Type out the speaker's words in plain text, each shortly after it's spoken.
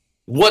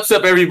What's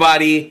up,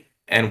 everybody,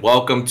 and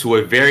welcome to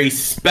a very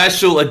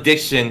special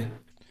edition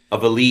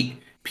of Elite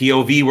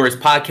POV, where it's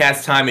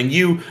podcast time, and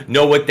you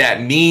know what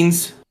that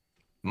means.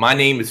 My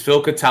name is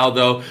Phil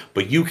Cataldo,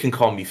 but you can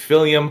call me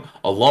Philium,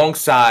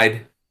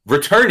 alongside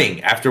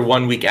returning after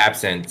 1 week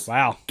absence.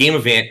 Wow. Game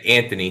event,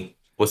 Anthony.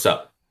 What's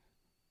up?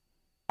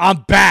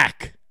 I'm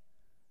back.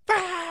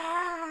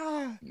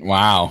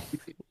 Wow.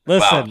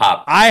 Listen,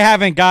 Wow, I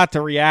haven't got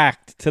to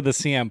react to the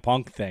CM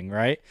Punk thing,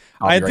 right?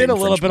 I did a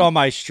little bit on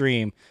my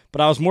stream, but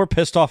I was more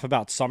pissed off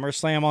about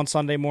SummerSlam on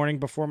Sunday morning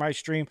before my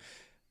stream.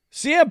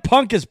 CM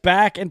Punk is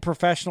back in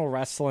professional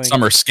wrestling.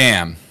 Summer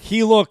scam.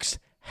 He looks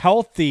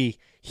healthy.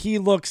 He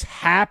looks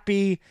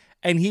happy.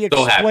 And he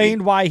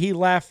explained why he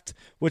left,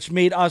 which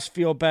made us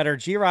feel better.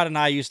 G-Rod and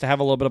I used to have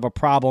a little bit of a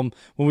problem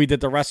when we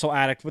did the Wrestle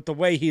Addict with the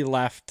way he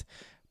left.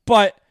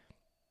 But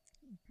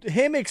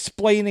him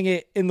explaining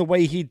it in the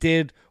way he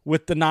did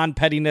with the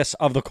non-pettiness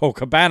of the Cole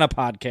Cabana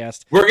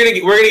podcast. We're gonna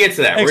get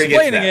to that.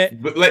 Explaining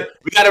it. But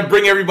we got to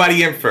bring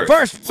everybody in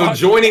first. So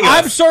joining us.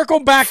 I'm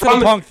circling back to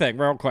the Punk thing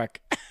real quick.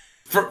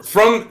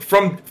 From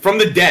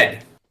the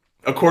dead,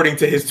 according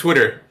to his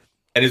Twitter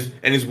and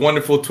his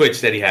wonderful Twitch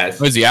that he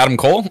has. Was he Adam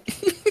Cole?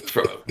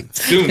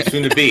 soon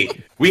to be.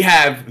 We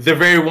have the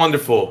very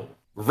wonderful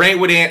Rant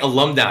with Ant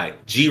alumni,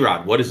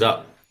 G-Rod. What is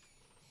up?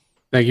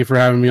 Thank you for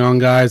having me on,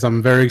 guys.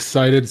 I'm very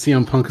excited.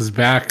 CM Punk is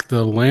back.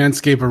 The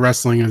landscape of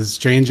wrestling is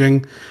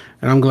changing,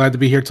 and I'm glad to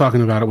be here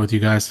talking about it with you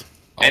guys.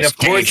 And of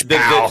course,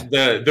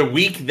 the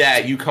week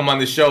that you come on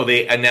the show,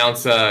 they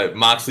announce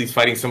Moxley's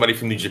fighting somebody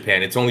from New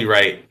Japan. It's only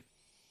right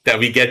that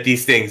we get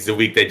these things the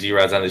week that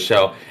G-Rod's on the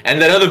show.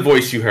 And that other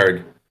voice you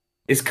heard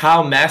is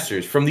Kyle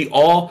Masters from the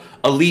All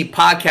Elite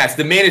podcast.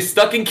 The man is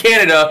stuck in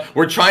Canada.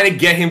 We're trying to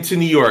get him to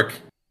New York.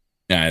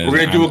 Yeah, we're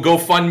going to do a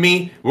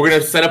GoFundMe. We're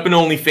going to set up an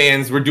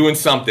OnlyFans. We're doing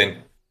something.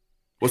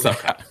 What's up,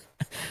 Kyle?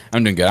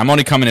 I'm doing good. I'm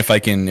only coming if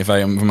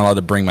I'm allowed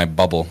to bring my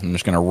bubble. I'm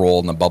just going to roll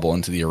in the bubble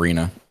into the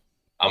arena.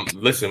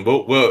 Listen,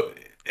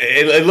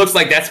 it looks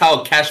like that's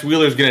how Cash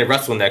Wheeler's going to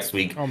wrestle next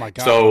week. Oh, my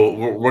God. So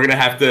we're going to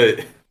have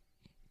to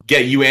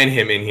get you and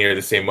him in here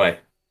the same way.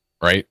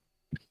 Right.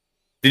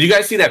 Did you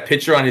guys see that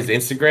picture on his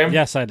Instagram?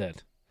 Yes, I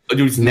did. Oh,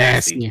 dude, it's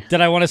nasty.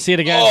 Did I want to see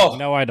it again? Oh.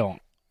 No, I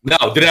don't. No,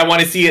 did I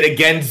want to see it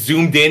again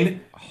zoomed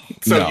in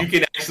so No. you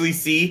can actually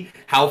see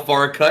how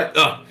far it cut?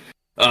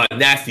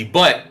 Nasty.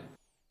 But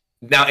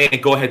now,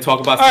 Ant, go ahead, talk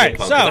about CM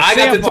Punk. So, I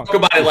got to Punk. talk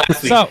about it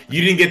last week. So,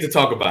 you didn't get to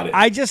talk about it.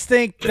 I just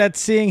think that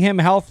seeing him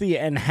healthy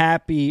and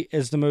happy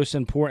is the most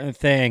important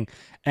thing.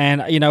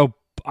 And,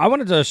 I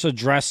wanted to just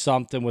address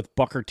something with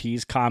Booker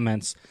T's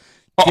comments.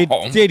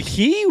 Did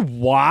he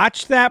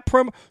watch that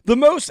promo? The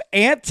most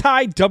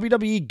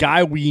anti-WWE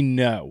guy we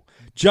know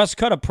just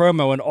cut a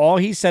promo, and all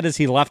he said is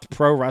he left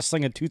pro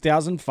wrestling in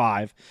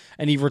 2005,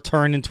 and he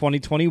returned in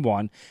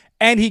 2021,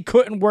 and he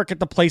couldn't work at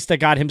the place that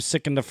got him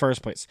sick in the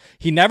first place.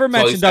 He never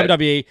mentioned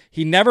WWE.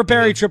 He never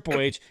buried Triple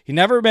H. He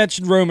never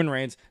mentioned Roman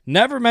Reigns.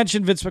 Never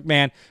mentioned Vince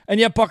McMahon. And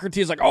yet Booker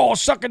T is like, oh,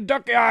 suck a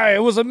duck.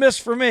 It was a miss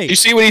for me. You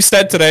see what he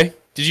said today?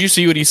 Did you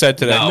see what he said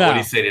today? No, what did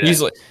he say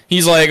today?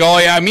 He's like, oh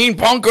yeah, me and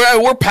Punk,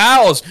 we're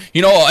pals.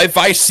 If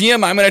I see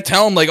him, I'm gonna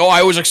tell him like, oh,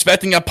 I was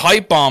expecting a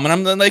pipe bomb, and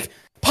I'm like,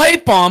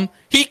 pipe bomb?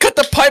 He cut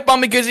the pipe bomb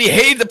because he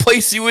hated the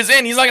place he was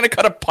in. He's not gonna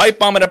cut a pipe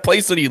bomb at a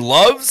place that he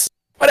loves.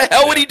 Why the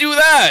hell would he do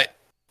that?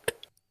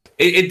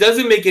 It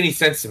doesn't make any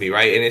sense to me,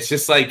 right? And it's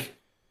just like,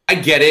 I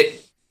get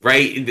it,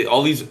 right?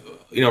 All these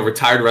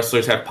retired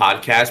wrestlers have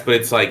podcasts, but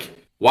it's like,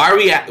 why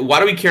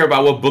do we care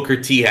about what Booker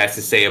T has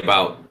to say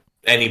about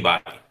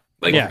anybody?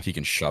 Like, yeah, he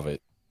can shove it.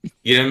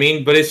 You know what I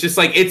mean? But it's just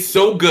like, it's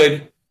so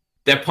good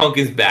that Punk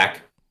is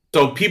back.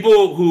 So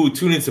people who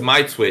tuned into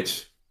my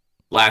Twitch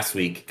last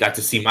week got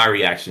to see my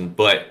reaction.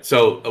 But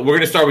so we're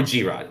going to start with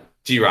G-Rod.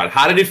 G-Rod,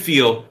 how did it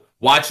feel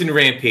watching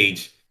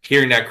Rampage,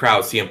 hearing that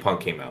crowd, CM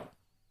Punk came out?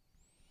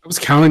 I was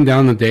counting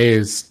down the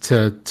days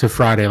to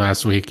Friday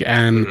last week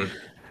and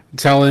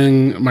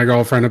telling my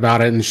girlfriend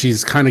about it, and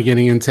she's kind of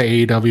getting into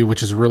AEW,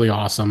 which is really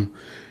awesome.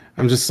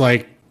 I'm just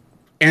like,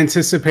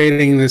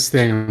 anticipating this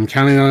thing. I'm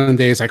counting down the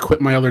days. I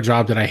quit my other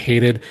job that I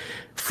hated.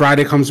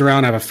 Friday comes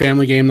around. I have a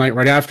family game night.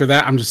 Right after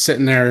that, I'm just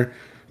sitting there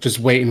just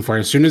waiting for it.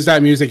 As soon as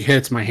that music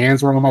hits, my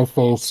hands were on my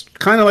face,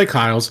 kind of like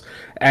Kyle's,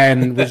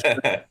 and was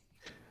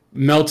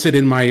melted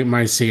in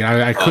my seat.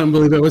 I couldn't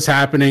believe it was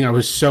happening. I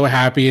was so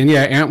happy. And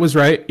yeah, Ant was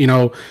right.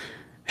 Him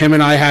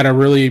and I had a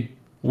really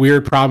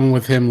weird problem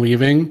with him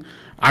leaving.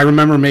 I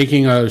remember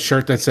making a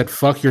shirt that said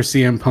 "Fuck your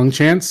CM Punk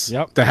chance."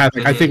 Yep. That had,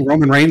 I think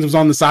Roman Reigns was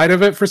on the side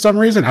of it for some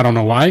reason. I don't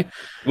know why.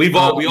 We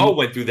all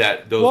went through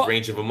those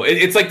range of them.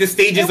 It's like the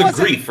stages of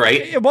grief,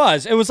 right? It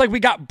was like we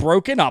got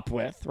broken up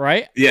with,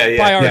 right? Yeah.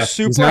 By our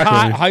super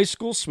hot high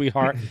school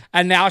sweetheart,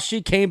 and now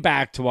she came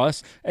back to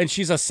us, and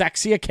she's a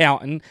sexy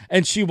accountant,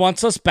 and she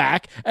wants us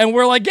back, and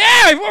we're like,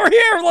 yeah, we're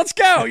here, let's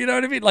go. You know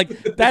what I mean?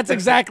 Like, that's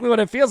exactly what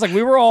it feels like.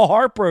 We were all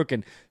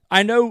heartbroken.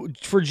 I know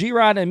for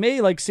G-Rod and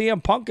me, like,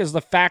 CM Punk is the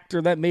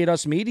factor that made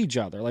us meet each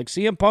other. Like,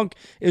 CM Punk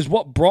is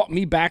what brought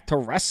me back to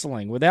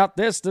wrestling. Without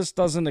this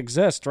doesn't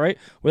exist, right?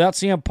 Without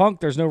CM Punk,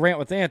 there's no Rant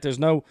with Ant. There's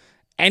no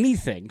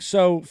anything.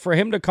 So for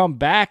him to come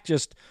back,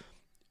 just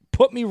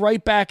put me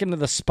right back into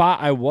the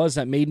spot I was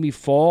that made me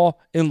fall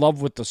in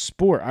love with the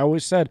sport. I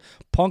always said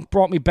Punk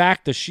brought me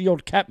back. The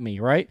Shield kept me,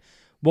 right?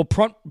 Well,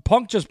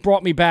 Punk just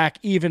brought me back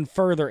even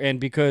further in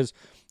because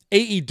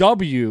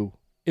AEW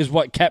is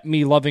what kept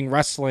me loving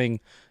wrestling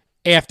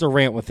after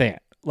Rant with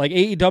Ant. Like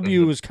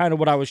AEW was kind of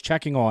what I was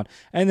checking on.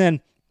 And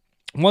then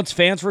once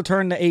fans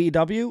returned to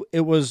AEW,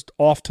 it was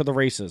off to the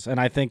races. And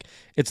I think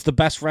it's the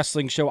best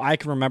wrestling show I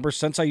can remember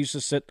since I used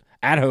to sit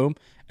at home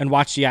and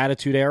watch the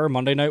Attitude Era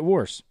Monday Night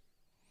Wars.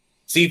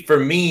 See, for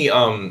me,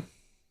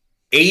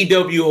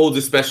 AEW holds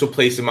a special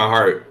place in my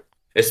heart,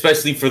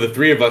 especially for the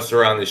three of us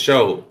around the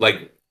show.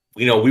 Like,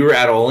 you know, we were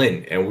at All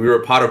In, and we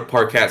were a part of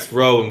Parcast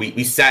Row, and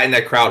we sat in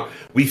that crowd.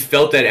 We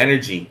felt that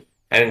energy.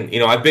 And, you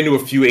know, I've been to a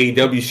few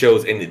AEW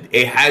shows, and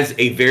it has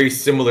a very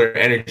similar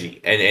energy.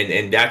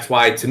 And that's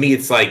why, to me,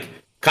 it's like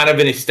kind of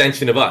an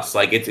extension of us.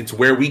 Like, it's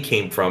where we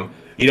came from,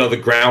 you know, the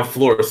ground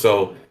floor.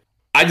 So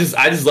I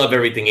just love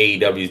everything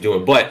AEW is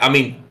doing. But, I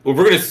mean, if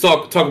we're going to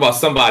talk about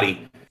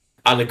somebody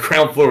on the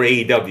ground floor of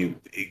AEW,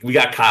 we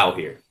got Kyle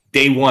here.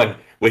 Day one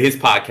with his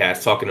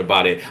podcast talking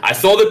about it. I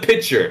saw the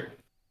picture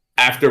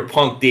after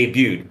Punk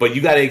debuted, but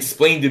you got to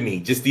explain to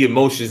me just the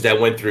emotions that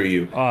went through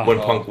you when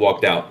Punk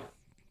walked out.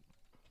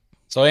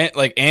 So,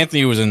 like,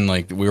 Anthony was in,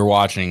 like, we were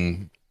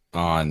watching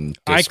on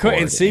Discord. I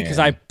couldn't see because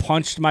I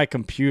punched my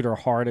computer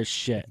hard as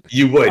shit.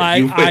 You would.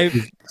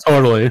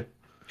 Totally.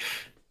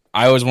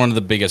 I was one of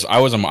the biggest. I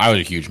was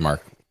a huge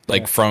mark.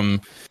 Like, from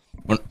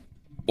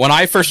when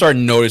I first started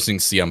noticing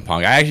CM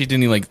Punk, I actually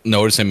didn't like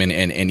notice him in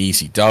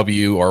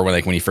ECW or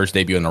when he first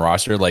debuted in the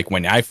roster. Like,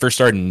 when I first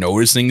started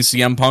noticing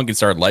CM Punk and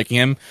started liking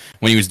him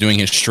when he was doing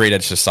his straight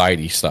edge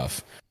society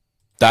stuff.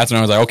 That's when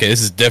I was like, okay,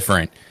 this is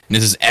different and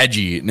this is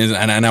edgy,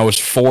 and I was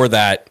for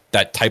that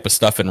type of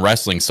stuff in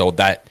wrestling. So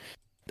that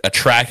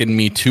attracted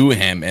me to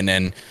him, and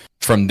then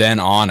from then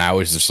on, I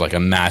was just like a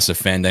massive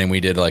fan. Then we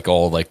did like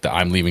all like the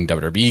I'm leaving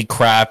WWE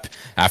crap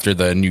after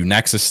the new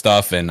Nexus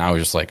stuff, and I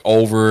was just like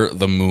over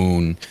the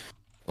moon.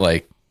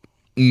 Like,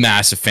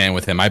 massive fan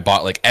with him. I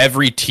bought like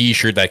every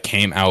t-shirt that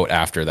came out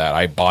after that.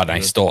 I bought, and I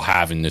still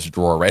have in this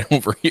drawer right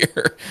over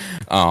here.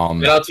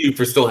 Shout out to you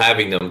for still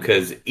having them,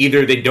 because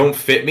either they don't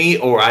fit me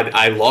or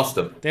I lost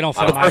them. They don't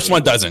fit. The first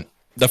one doesn't.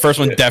 The first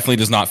one definitely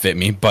does not fit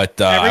me. But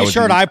every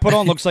shirt I put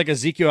on looks like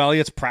Ezekiel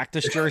Elliott's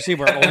practice jersey,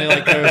 where it only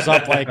like goes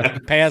up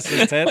like past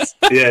his tits.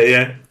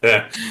 Yeah.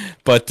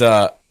 But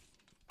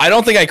I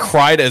don't think I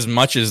cried as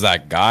much as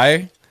that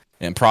guy.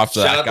 And props to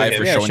that guy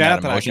for showing that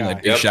emotion.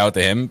 Like, big shout out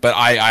to him. But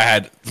I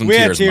had some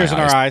tears in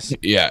our eyes.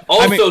 Yeah.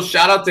 Also,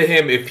 shout out to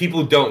him. If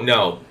people don't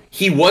know,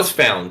 he was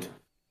found.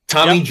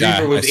 Tommy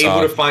Dreamer was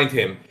able to find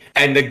him.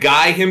 And the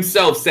guy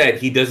himself said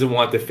he doesn't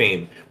want the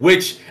fame.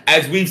 Which,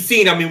 as we've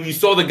seen, I mean, we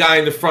saw the guy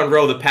in the front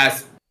row the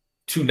past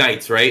 2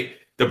 nights, right?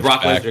 The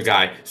Brock Lesnar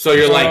guy. So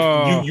you're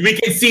like, we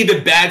can see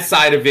the bad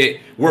side of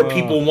it where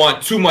people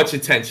want too much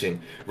attention,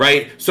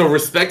 right? So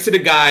respect to the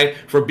guy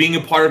for being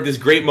a part of this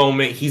great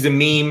moment. He's a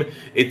meme.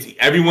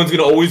 Everyone's going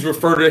to always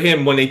refer to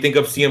him when they think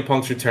of CM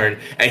Punk's return,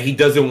 and he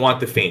doesn't want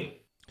the fame.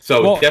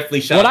 So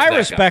definitely shout out to that guy. What I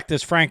respect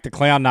is Frank the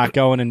Clown not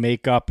going in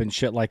makeup and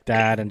shit like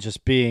that and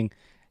just being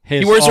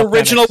his he wears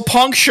original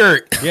Punk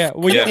shirt. Yeah,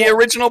 the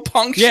original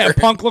Punk shirt. Yeah,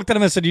 Punk looked at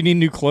him and said, "You need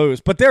new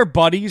clothes." But they're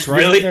buddies,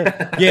 right?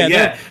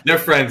 Really? They're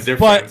friends.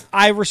 But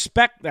I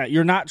respect that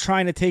you're not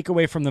trying to take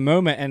away from the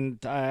moment,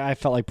 and I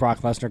felt like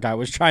Brock Lesnar guy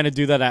was trying to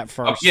do that at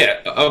first.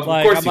 Of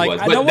course he was.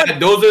 But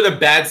those are the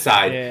bad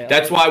side. Yeah,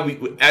 that's why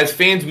we, as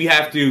fans, we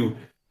have to,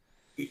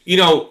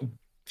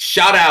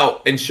 shout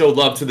out and show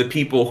love to the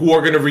people who are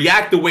going to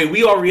react the way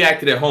we all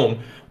reacted at home,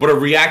 but are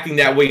reacting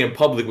that way in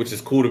public, which is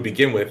cool to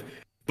begin with.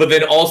 But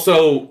then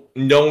also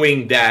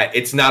knowing that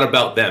it's not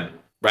about them,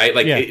 right?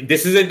 Like,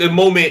 this isn't the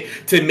moment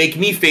to make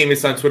me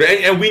famous on Twitter.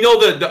 And we know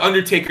the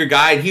Undertaker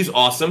guy, and he's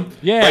awesome.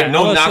 Yeah, right?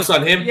 No knocks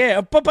on him.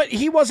 Yeah, but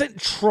he wasn't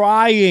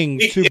trying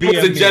to be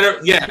a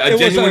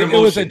genuine emotion.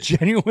 It was a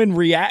genuine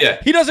reaction.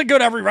 Yeah. He doesn't go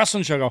to every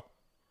wrestling show. Go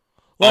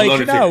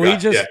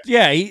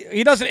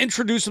he doesn't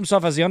introduce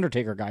himself as the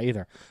Undertaker guy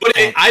either. But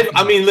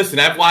I mean, listen,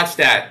 I've watched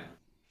that.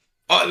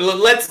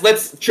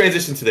 Let's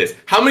transition to this.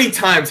 How many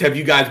times have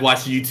you guys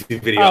watched a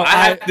YouTube video? I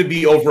have to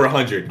be over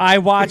 100. I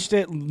watched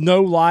it,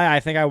 no lie. I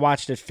think I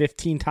watched it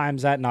 15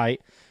 times that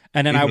night.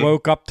 And then I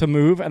woke up to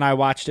move, and I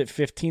watched it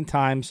 15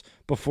 times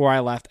before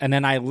I left. And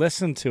then I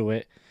listened to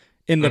it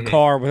in the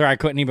car where I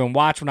couldn't even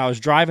watch when I was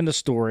driving to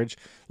storage.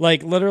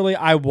 Like, literally,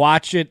 I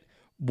watch it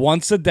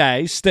once a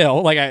day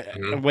still. Like, I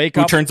wake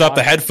up. Who turns up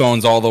the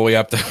headphones all the way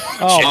up to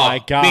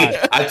my God. Me.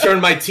 I turn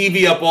my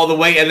TV up all the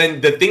way, and then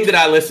the thing that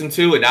I listen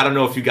to, and I don't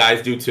know if you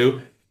guys do too,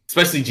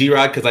 especially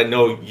G-Rod, because I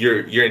know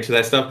you're into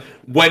that stuff,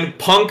 when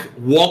Punk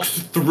walks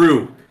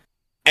through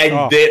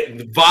and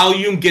the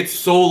volume gets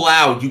so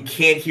loud you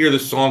can't hear the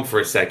song for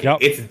a second.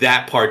 It's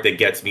that part that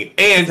gets me.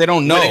 And they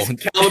don't know. When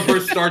Excalibur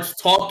starts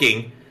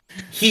talking,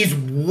 he's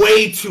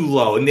way too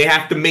low, and they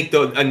have to make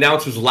the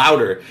announcers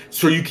louder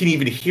so you can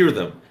even hear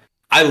them.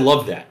 I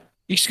love that.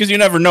 because you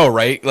never know,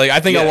 right? Like, I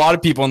think a lot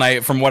of people,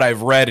 and from what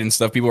I've read and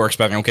stuff, people were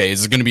expecting, okay,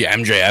 is it going to be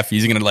MJF?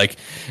 He's going to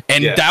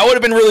that would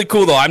have been really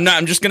cool, though.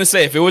 I'm just going to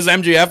say, if it was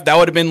MJF, that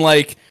would have been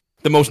like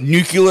the most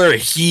nuclear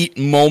heat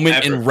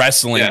moment in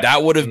wrestling. Yeah.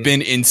 That would have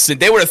been insane.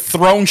 They would have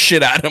thrown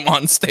shit at him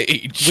on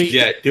stage.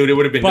 Dude, it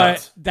would have been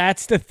nuts. But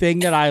that's the thing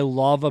that I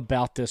love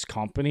about this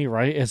company,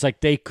 right? Is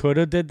like they could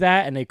have did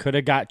that and they could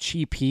have got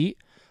cheap heat,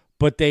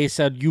 but they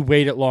said you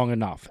waited long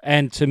enough.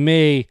 And to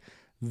me,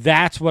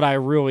 that's what I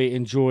really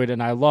enjoyed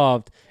and I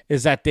loved,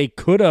 is that they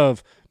could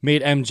have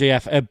made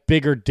MJF a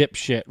bigger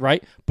dipshit,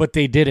 right? But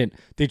they didn't.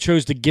 They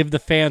chose to give the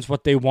fans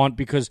what they want,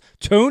 because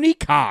Tony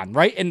Khan,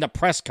 right, in the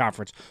press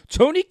conference,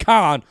 Tony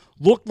Khan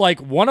looked like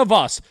one of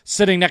us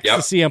sitting next to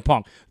CM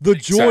Punk. The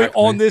joy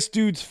on this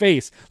dude's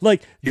face.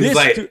 Like,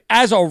 dude,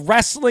 as a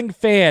wrestling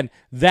fan,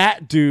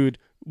 that dude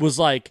was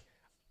like,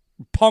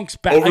 Punk's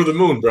back. Over the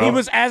moon, bro. He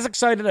was as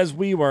excited as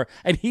we were,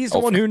 and he's the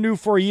one who knew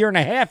for a year and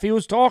a half he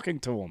was talking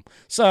to him.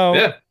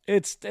 So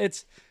it's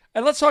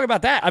and let's talk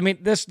about that. I mean,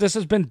 this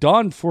has been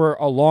done for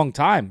a long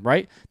time,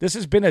 right? This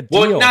has been a deal.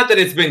 Well, not that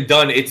it's been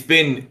done; it's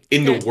been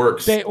in the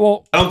works. I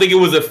don't think it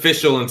was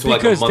official until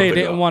like a month ago. Because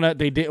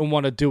they didn't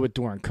want to do it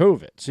during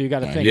COVID. So you got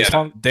to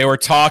think. They were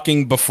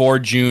talking before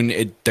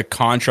June. The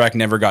contract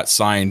never got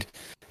signed.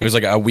 It was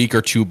like a week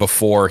or two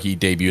before he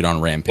debuted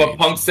on Rampage. What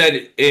Punk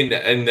said in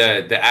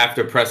the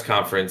after press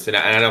conference, and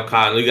I know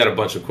Khan, we got a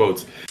bunch of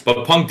quotes,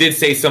 but Punk did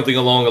say something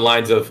along the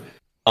lines of,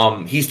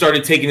 he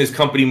started taking his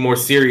company more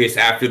serious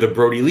after the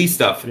Brody Lee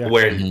stuff,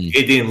 where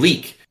it didn't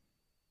leak.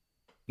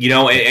 You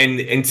know,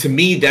 and to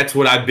me, that's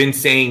what I've been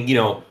saying, you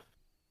know,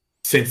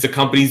 since the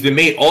company's been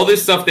made. All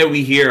this stuff that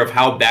we hear of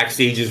how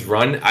backstage is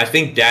run, I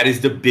think that is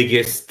the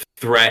biggest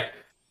threat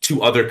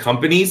to other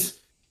companies.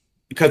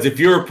 Because if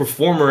you're a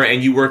performer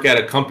and you work at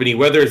a company,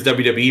 whether it's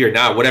WWE or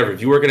not, whatever,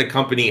 if you work in a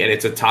company and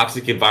it's a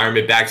toxic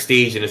environment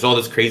backstage and it's all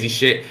this crazy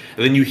shit,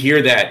 and then you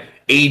hear that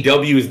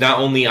AEW is not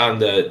only on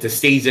the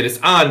stage that it's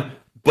on,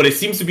 but it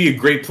seems to be a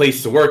great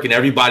place to work and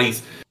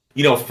everybody's,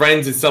 you know,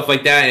 friends and stuff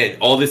like that,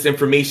 and all this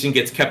information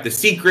gets kept a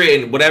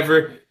secret and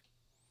whatever,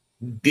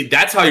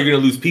 that's how you're going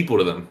to lose people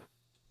to them,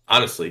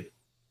 honestly.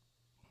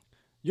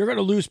 You're going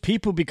to lose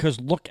people because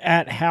look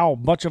at how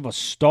much of a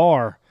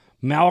star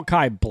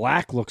Malachi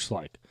Black looks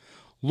like.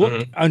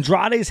 Look,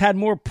 Andrade's had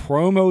more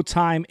promo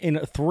time in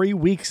 3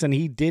 weeks than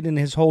he did in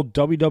his whole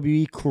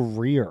WWE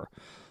career.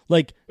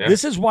 Like,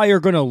 this is why you're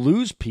going to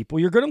lose people.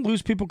 You're going to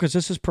lose people because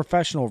this is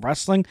professional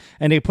wrestling,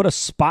 and they put a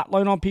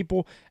spotlight on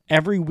people.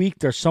 Every week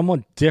there's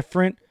someone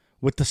different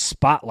with the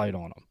spotlight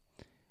on them.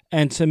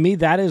 And to me,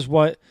 that is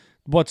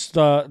what's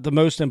the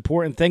most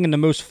important thing. And the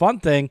most fun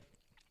thing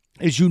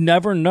is you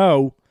never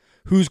know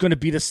who's going to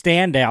be the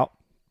standout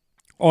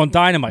on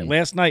Dynamite.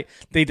 Last night,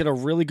 they did a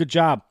really good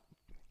job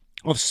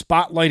of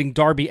spotlighting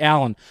Darby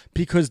Allin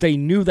because they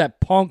knew that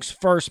Punk's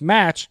first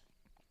match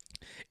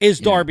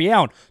is Darby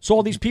Allin. So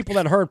all these people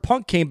that heard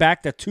Punk came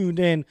back that tuned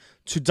in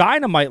to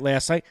Dynamite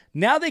last night,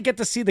 now they get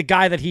to see the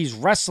guy that he's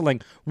wrestling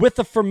with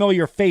a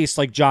familiar face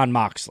like Jon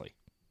Moxley.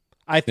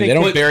 I think they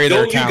don't bury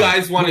their talent. You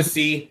guys want to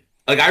see,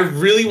 like, I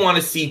really want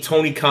to see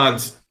Tony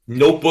Khan's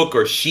notebook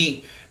or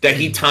sheet that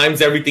he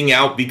times everything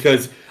out,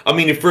 because, I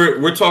mean, if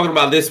we're talking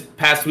about this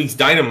past week's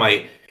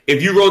Dynamite,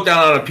 if you wrote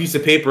down on a piece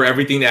of paper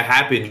everything that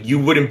happened, you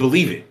wouldn't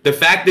believe it. The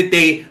fact that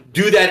they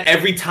do that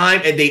every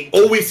time and they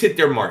always hit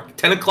their mark.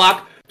 10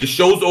 o'clock, the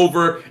show's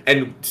over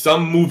and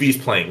some movie's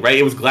playing, right?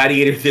 It was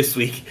Gladiator this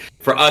week,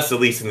 for us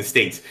at least in the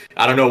States.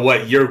 I don't know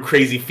what your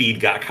crazy feed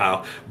got,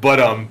 Kyle, but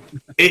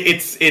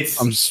it's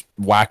some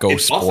wacko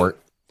sport.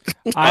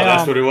 Awesome.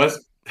 That's what it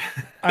was?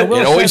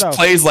 It always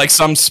plays like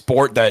some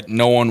sport that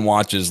no one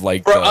watches,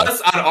 like for us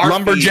on our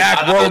Lumberjack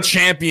feed, World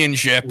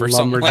Championship or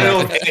something like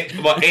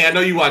that. I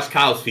know you watch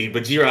Kyle's feed,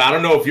 but Giro, I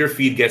don't know if your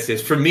feed gets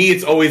this. For me,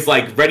 it's always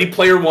like Ready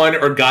Player One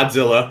or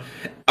Godzilla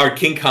or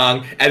King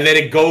Kong, and then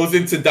it goes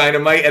into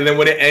Dynamite, and then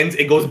when it ends,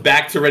 it goes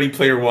back to Ready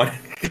Player One.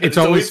 It's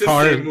always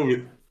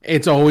hard.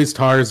 It's always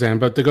Tarzan.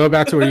 But to go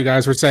back to what you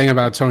guys were saying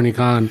about Tony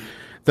Khan,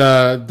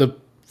 the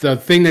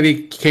thing that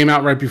he came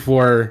out right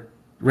before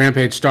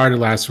Rampage started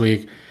last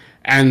week,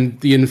 and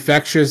the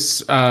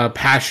infectious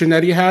passion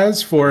that he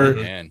has for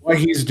what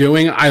he's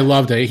doing, I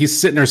loved it. He's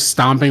sitting there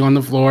stomping on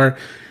the floor.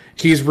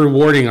 He's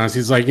rewarding us.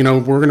 He's like, you know,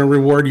 we're going to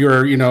reward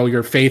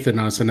your faith in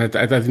us. And I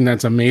think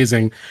that's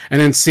amazing. And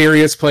then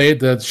Sirius played,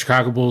 the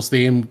Chicago Bulls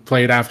theme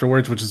played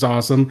afterwards, which is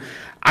awesome.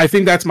 I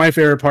think that's my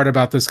favorite part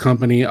about this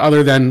company,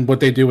 other than what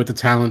they do with the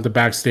talent, the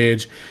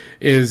backstage,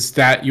 is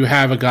that you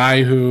have a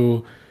guy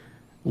who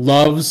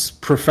loves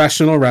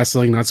professional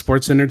wrestling, not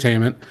sports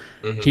entertainment.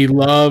 He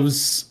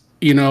loves,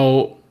 you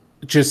know,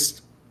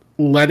 just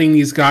letting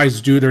these guys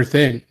do their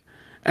thing.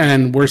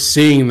 And we're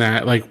seeing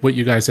that, like what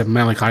you guys have,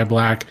 Malachi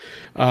Black,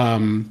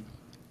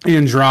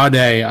 Andrade,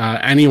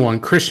 anyone.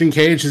 Christian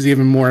Cage is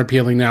even more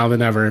appealing now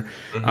than ever.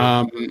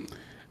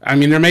 I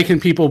mean, they're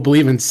making people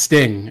believe in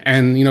Sting.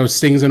 And, you know,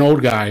 Sting's an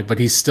old guy, but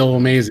he's still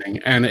amazing.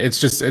 And it's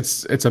just,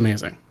 it's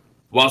amazing.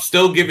 While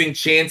still giving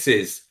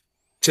chances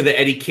to the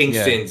Eddie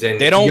Kingstons, and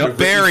they don't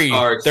bury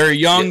their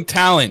young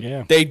talent.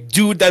 Yeah. They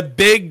do the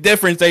big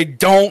difference. They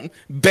don't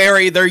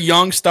bury their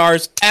young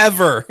stars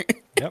ever.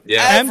 Yep.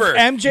 Yeah. Ever.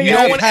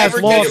 MJF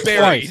has lost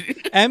twice.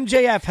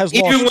 MJF has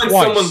lost even when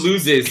twice. someone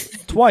loses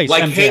Twice,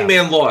 like MJF.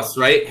 Hangman lost,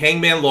 right?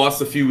 Hangman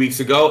lost a few weeks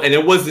ago, and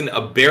it wasn't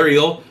a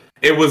burial.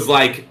 It was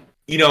like,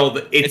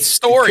 it's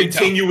story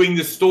continuing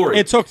the story.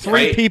 It took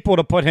three right? people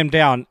to put him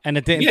down, and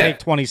it didn't Yeah. take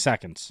 20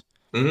 seconds.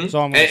 Mm-hmm.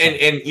 So I'm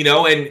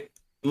and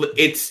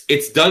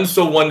it's done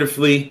so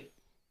wonderfully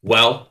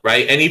well,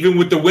 right? And even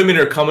with the women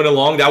are coming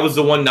along, that was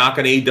the one knock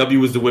on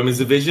AEW was the women's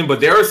division, but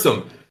there are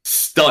some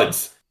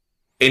studs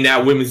in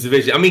that women's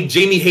division. I mean,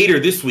 Jamie Hayter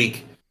this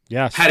week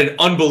had an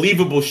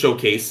unbelievable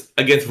showcase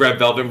against Red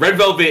Velvet. Red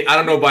Velvet, I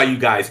don't know about you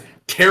guys,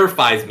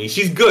 terrifies me.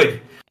 She's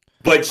good,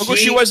 but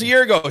she was a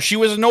year ago. She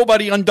was a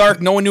nobody on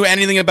Dark. No one knew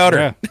anything about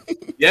her.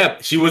 Yeah,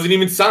 she wasn't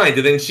even signed.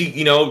 And then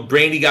she,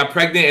 Brandy got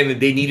pregnant,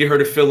 and they needed her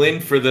to fill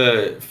in for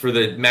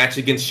the match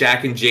against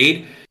Shaq and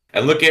Jade.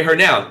 And look at her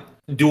now.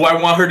 Do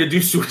I want her to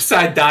do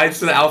suicide dives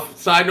to the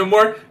outside no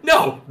more?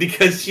 No,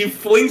 because she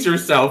flings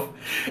herself,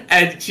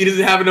 and she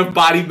doesn't have enough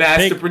body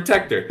mass to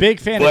protect her. Big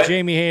fan of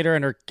Jamie Hayter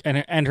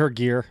and her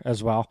gear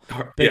as well.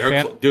 Big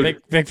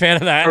fan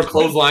of that. Her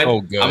clothesline.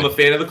 Oh, good. I'm a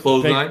fan of the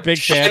clothesline. Big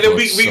fan. And then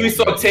we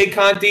saw Tay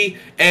Conti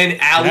and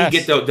Ali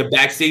get the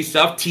backstage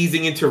stuff,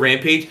 teasing into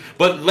Rampage.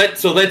 But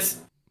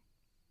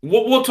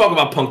we'll talk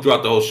about Punk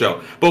throughout the whole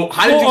show. But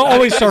how did you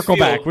always circle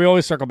back? We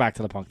always circle back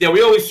to the Punk. Yeah,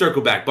 we always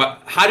circle back.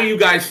 But how do you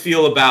guys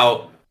feel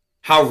about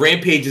how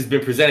Rampage has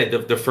been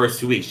presented the first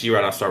 2 weeks?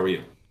 G-Rod, I'll start with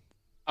you.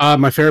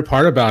 My favorite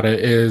part about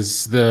it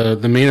is the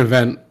main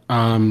event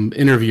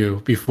interview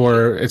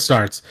before it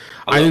starts.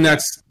 I think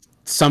that's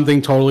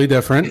something totally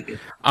different.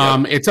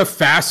 It's a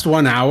fast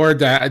 1 hour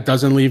that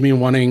doesn't leave me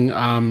wanting,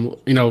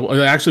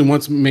 it actually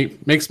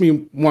makes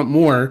me want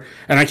more,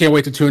 and I can't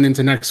wait to tune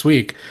into next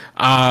week.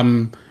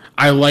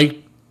 I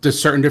like the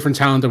certain different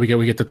talent that we get.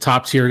 We get the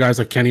top tier guys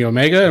like Kenny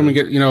Omega, and we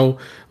get,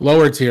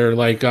 lower tier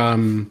like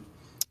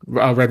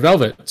Red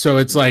Velvet. So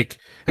it's like,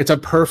 it's a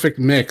perfect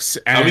mix.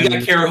 And we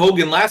got Kara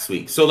Hogan last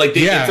week. So it's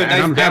a nice and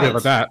I'm happy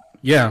with that.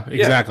 Yeah,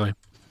 exactly. Yeah.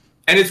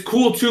 And it's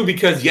cool too,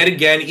 because yet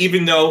again,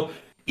 even though,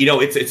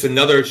 it's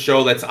another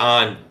show that's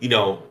on,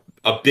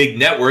 a big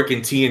network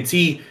in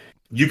TNT,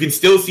 you can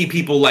still see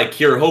people like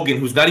Kara Hogan,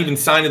 who's not even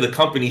signed to the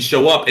company,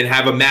 show up and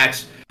have a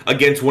match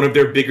against one of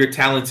their bigger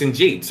talents in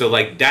Jade. So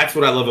that's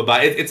what I love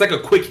about it. It's like a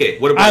quick hit.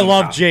 What about I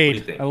love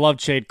Jade. I love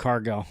Jade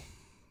Cargill.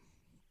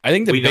 I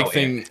think the big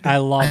thing I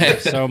love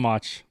it so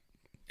much.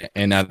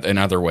 In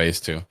other ways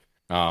too.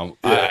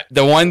 The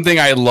one thing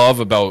I love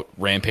about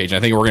Rampage, and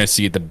I think we're going to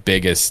see it the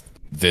biggest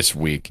this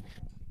week,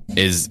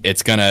 is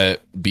it's going to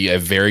be a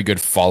very good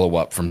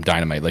follow-up from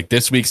Dynamite. Like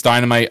this week's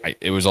Dynamite,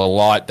 it was a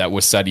lot that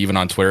was said even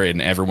on Twitter,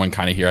 and everyone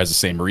kind of here has the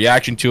same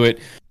reaction to it.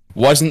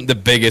 Wasn't the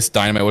biggest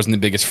Dynamite, wasn't the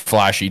biggest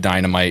flashy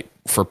Dynamite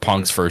for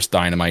Punk's first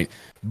Dynamite,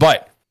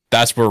 but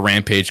that's where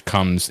Rampage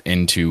comes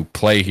into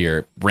play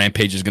here.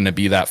 Rampage is going to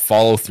be that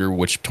follow-through,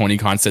 which Tony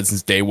Khan said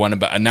since day one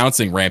about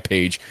announcing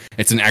Rampage.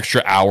 It's an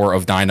extra hour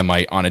of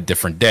Dynamite on a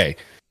different day.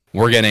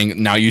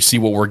 Now you see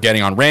what we're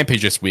getting on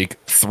Rampage this week.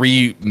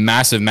 3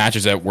 massive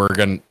matches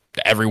that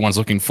everyone's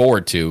looking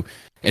forward to.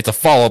 It's a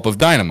follow-up of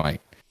Dynamite.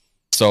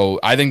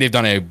 So I think they've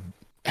done a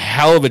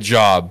hell of a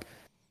job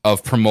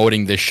of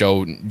promoting this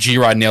show.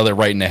 G-Rod nailed it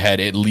right in the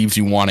head. It leaves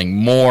you wanting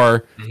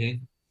more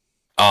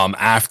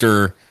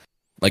after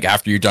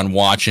you're done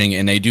watching,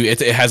 and it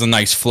has a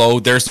nice flow.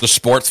 There's the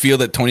sports feel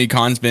that Tony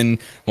Khan's been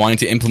wanting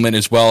to implement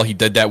as well. He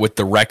did that with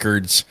the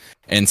records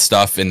and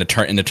stuff in the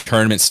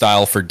tournament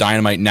style for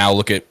Dynamite. Now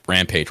look at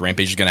Rampage.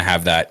 Rampage is going to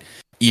have that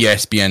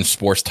ESPN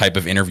sports type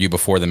of interview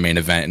before the main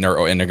event, and they're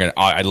going to.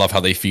 I love how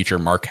they feature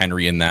Mark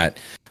Henry in that.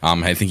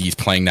 I think he's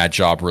playing that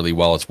job really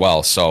well as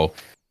well. So.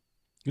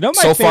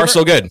 Far,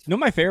 so good.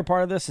 My favorite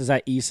part of this is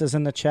that Issa's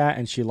in the chat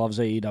and she loves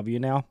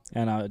AEW now,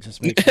 and it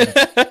just makes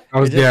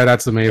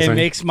that's amazing. It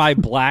makes my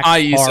black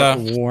heart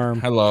warm.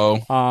 Hello.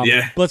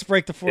 Let's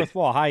break the fourth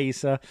wall. Hi,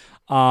 Issa.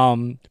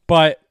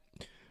 But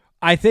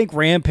I think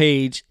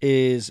Rampage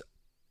is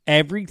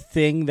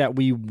everything that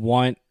we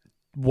wanted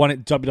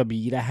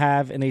WWE to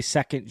have in a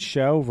second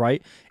show,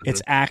 right?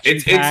 It's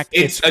action-packed.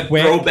 It's a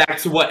quick throwback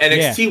to what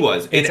NXT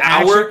was.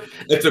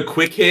 It's a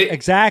quick hit.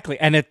 Exactly.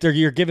 And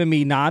you're giving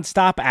me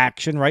nonstop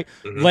action, right?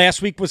 Mm-hmm.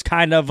 Last week was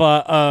kind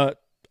of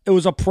it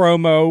was a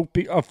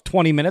promo of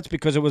 20 minutes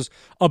because it was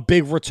a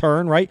big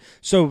return, right?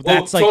 So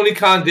that's Tony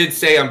Khan did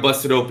say on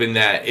Busted Open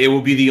that it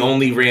will be the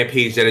only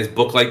Rampage that is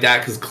booked like that,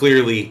 because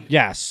clearly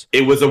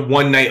it was a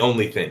one-night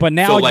only thing. But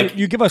now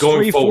you give us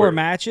 3-4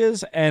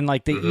 matches and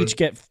they each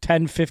get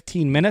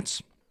 10-15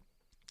 minutes.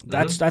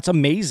 That's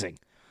amazing.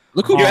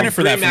 Look who benefited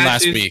for that from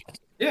last week.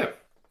 Yeah.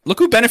 Look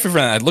who benefited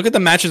from that. Look at the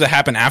matches that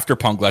happened after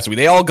Punk last week.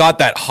 They all got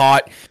that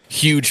hot,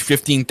 huge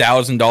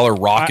 $15,000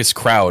 raucous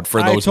crowd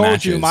for those matches. I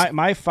told you,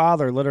 my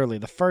father, literally,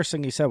 the first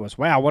thing he said was,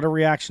 wow, what a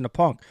reaction to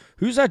Punk.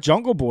 Who's that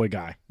Jungle Boy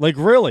guy?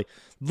 Really,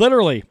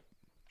 literally.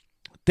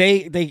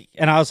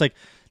 And I was like,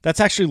 that's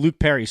actually Luke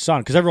Perry's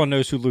son, because everyone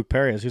knows who Luke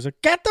Perry is. He's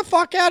like, get the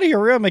fuck out of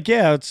here. I'm like,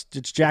 yeah, it's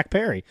Jack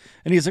Perry.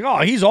 And he's like,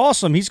 oh, he's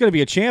awesome. He's going to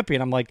be a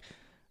champion. I'm like,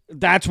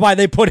 that's why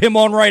they put him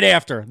on right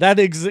after. That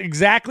is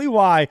exactly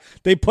why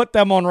they put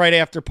them on right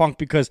after Punk,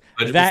 because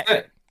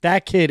 100%.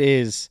 that kid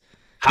is.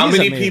 How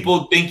many amazing.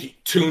 people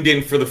think tuned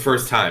in for the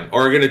first time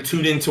or are going to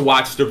tune in to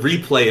watch the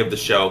replay of the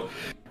show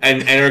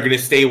and are going to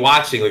stay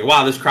watching? Like,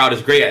 wow, this crowd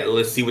is great.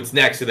 Let's see what's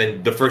next. And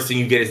then the first thing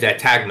you get is that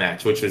tag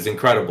match, which was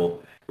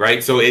incredible,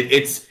 right? So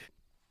it's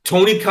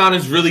Tony Khan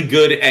is really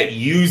good at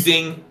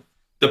using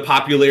the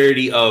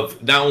popularity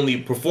of not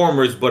only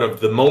performers, but of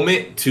the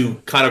moment to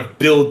kind of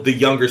build the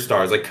younger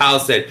stars. Like Kyle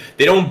said,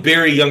 they don't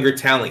bury younger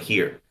talent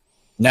here.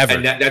 Never.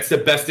 And that's the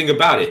best thing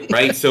about it,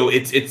 right? So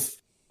it's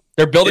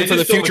they're building for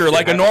the so future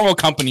like a normal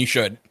company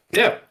should.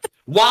 Yeah.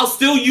 While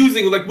still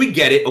using, like, we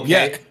get it,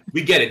 okay? Yeah.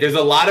 We get it. There's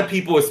a lot of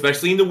people,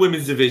 especially in the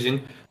women's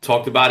division,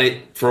 talked about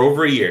it for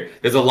over a year.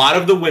 There's a lot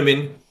of the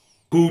women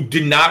who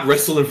did not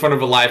wrestle in front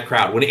of a live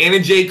crowd. When Anna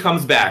Jay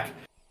comes back,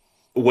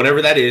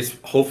 whatever that is,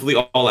 hopefully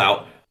All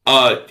Out,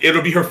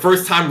 it'll be her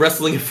first time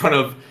wrestling in front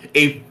of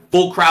a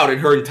full crowd in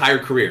her entire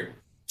career.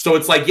 So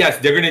it's like, yes,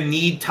 they're going to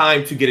need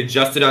time to get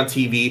adjusted on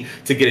TV,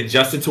 to get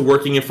adjusted to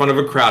working in front of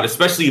a crowd,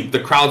 especially if the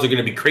crowds are going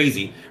to be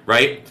crazy,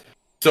 right?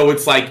 So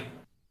it's like,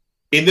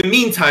 in the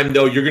meantime,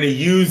 though, you're going to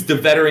use the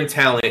veteran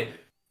talent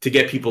to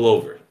get people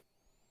over.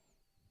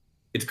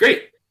 It's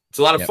great. It's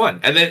a lot of fun.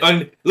 And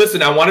then,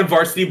 listen, I wanted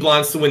Varsity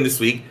Blondes to win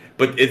this week,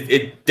 but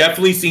it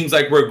definitely seems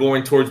like we're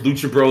going towards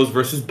Lucha Bros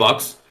versus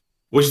Bucks,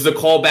 which is a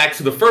callback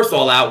to the first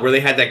All Out where they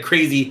had that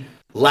crazy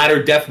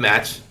ladder death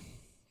match.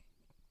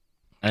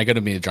 And it's going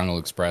to be a Jungle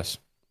Express.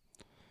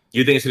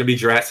 You think it's going to be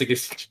Jurassic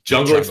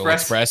Jungle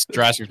Express?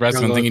 Jurassic Express.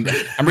 I'm reading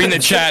the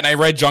chat and I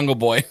read Jungle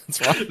Boy. It's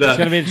going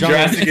to be Jungle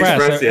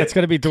Express. It's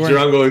going to be during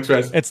Jungle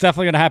Express. It's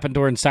definitely going to happen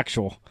during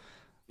sexual.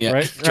 Yeah,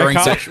 right? During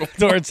sexual.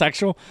 During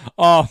sexual.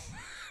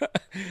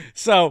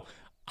 So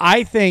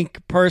I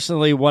think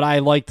personally what I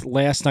liked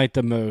last night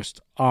the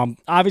most,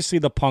 obviously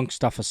the Punk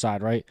stuff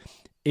aside, right,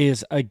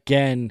 is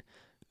again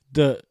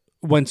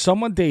when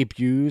someone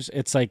debuts,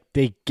 it's like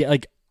they get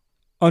like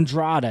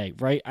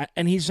Andrade, right?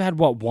 And he's had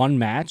one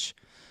match,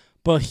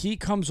 but he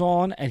comes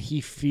on and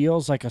he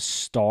feels like a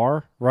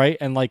star, right?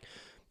 And like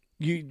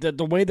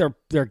the way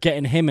they're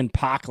getting him and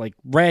Pac like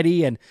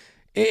ready, and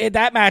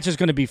that match is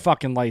going to be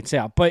fucking lights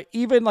out. But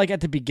even like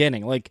at the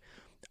beginning, like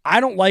I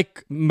don't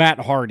like Matt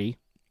Hardy,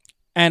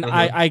 and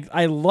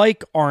I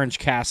like Orange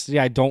Cassidy.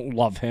 I don't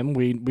love him.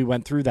 We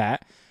went through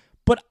that,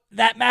 but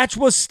that match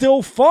was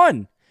still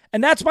fun,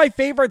 and that's my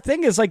favorite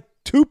thing is like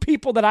two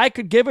people that I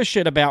could give a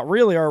shit about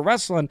really are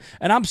wrestling,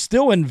 and I'm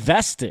still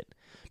invested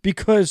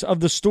because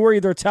of the story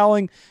they're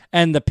telling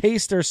and the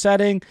pace they're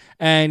setting.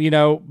 And, you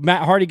know,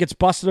 Matt Hardy gets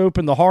busted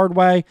open the hard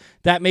way.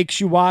 That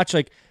makes you watch.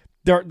 Like,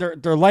 they're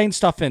laying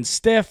stuff in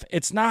stiff.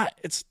 It's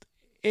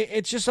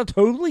just a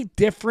totally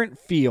different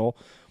feel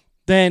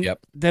than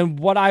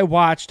what I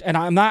watched. And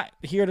I'm not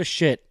here to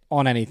shit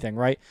on anything,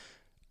 right?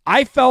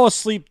 I fell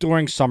asleep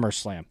during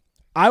SummerSlam.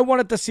 I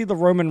wanted to see the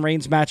Roman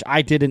Reigns match.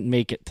 I didn't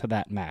make it to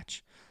that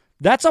match.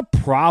 That's a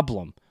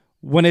problem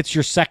when it's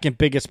your second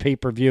biggest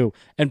pay-per-view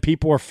and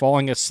people are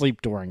falling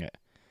asleep during it.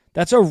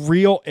 That's a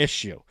real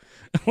issue.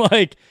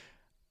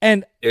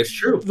 And it's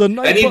true.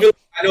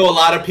 I know a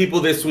lot of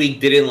people this week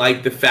didn't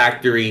like the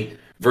Factory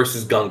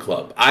versus Gun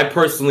Club. I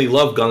personally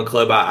love Gun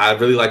Club. I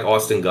really like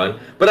Austin Gunn,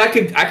 but I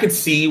could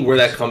see where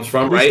that comes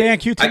from, right? We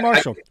stand QT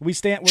Marshall. We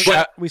stand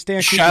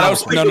QT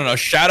Marshall. No.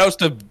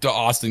 Shoutouts to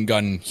Austin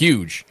Gunn.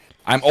 Huge.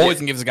 I'm always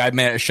going to give this guy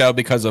a shout out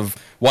because of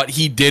what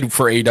he did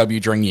for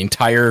AEW during the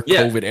entire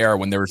COVID era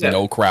when there was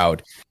no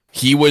crowd.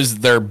 He was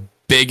their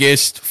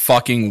biggest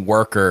fucking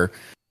worker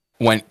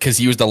because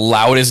he was the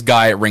loudest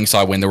guy at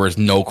ringside when there was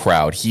no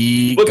crowd.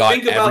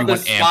 Got everyone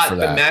amped for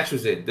that. The match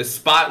was in. The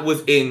spot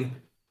was in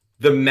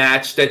the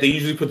match that they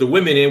usually put the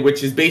women in,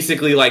 which is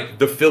basically like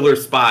the filler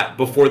spot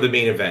before the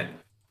main event,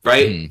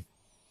 right? Mm.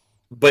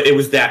 But it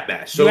was that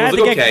match. So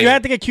you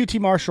had to get QT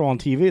Marshall on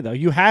TV, though.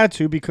 You had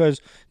to,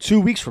 because 2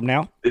 weeks from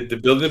now,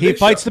 he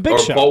fights the Big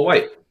Show. Paul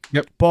White.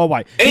 Yep, Paul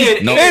White.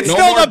 And it's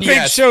still the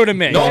Big Show to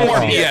me. No more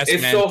BS,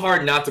 It's so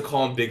hard not to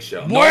call him Big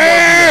Show.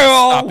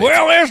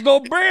 There's no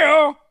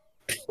Bill.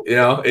 You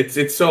know,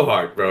 it's so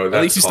hard, bro.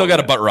 At least he's still got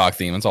a butt rock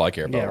theme. That's all I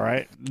care about. Yeah,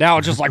 right. Now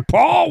it's just like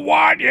Paul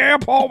White. Yeah,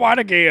 Paul White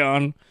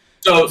again.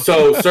 So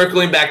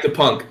circling back to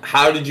Punk,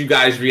 how did you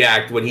guys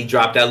react when he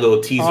dropped that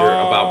little teaser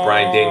about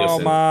Bryan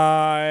Danielson? Oh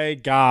my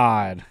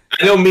God!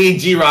 I know me and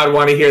G-Rod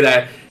want to hear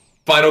that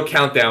final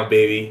countdown,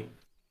 baby.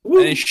 Woo.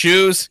 And his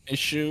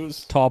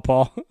shoes. Tall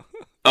Paul.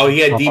 Oh, he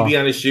had DB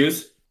on his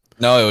shoes?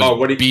 No, it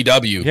was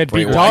BW. He had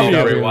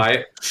BW. Bray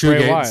Wyatt.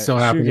 Shoegate still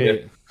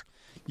happening.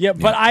 Yeah,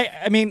 but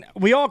I mean,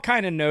 we all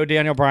kind of know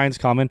Daniel Bryan's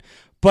coming,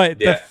 but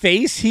the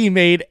face he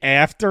made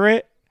after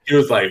it, he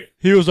was like,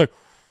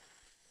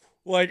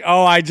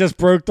 oh, I just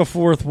broke the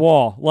fourth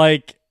wall.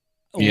 Like,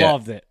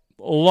 loved it.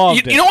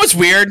 Loved it. You know what's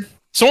weird?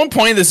 Someone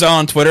pointed this out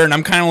on Twitter, and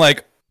I'm kind of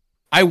like,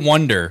 I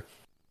wonder.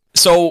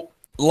 So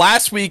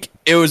last week,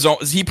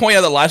 he pointed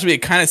out that last week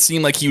it kind of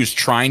seemed like he was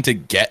trying to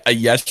get a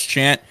yes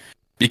chant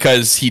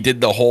because he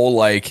did the whole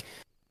like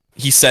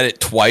he said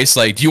it twice.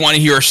 Like, do you want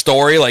to hear a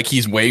story? Like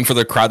he's waiting for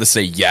the crowd to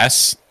say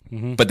yes,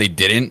 but they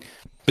didn't.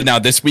 But now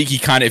this week he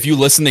kind of, if you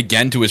listen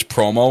again to his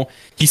promo,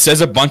 he says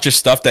a bunch of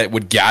stuff that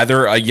would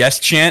gather a yes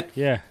chant.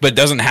 Yeah. But it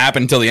doesn't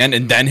happen until the end,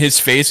 and then his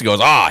face goes,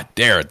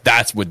 there,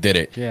 that's what did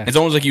it. Yeah. It's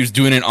almost like he was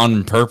doing it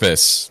on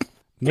purpose.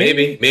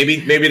 Maybe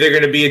they're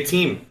going to be a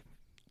team.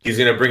 He's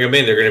going to bring them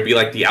in. They're going to be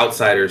like the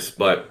outsiders,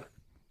 but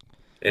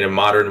in a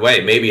modern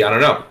way. Maybe, I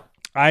don't know.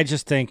 I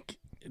just think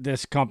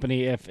this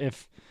company,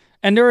 if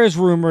and there is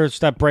rumors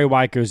that Bray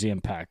Wyatt goes the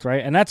Impact,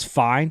 right? And that's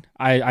fine.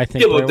 I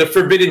think. Yeah, but the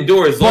Forbidden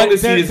Door, as long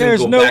as he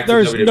doesn't go back to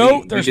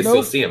WWE, we can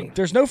still see him.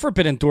 There's no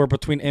Forbidden Door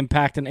between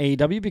Impact and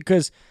AEW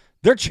because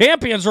their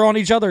champions are on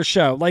each other's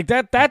show. Like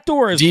that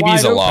door is DB's wide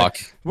a open. lock.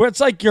 Where it's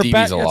like your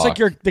DB's a it's like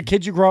lock. the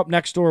kid you grow up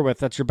next door with.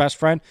 That's your best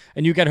friend,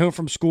 and you get home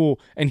from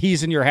school and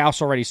he's in your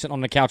house already, sitting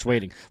on the couch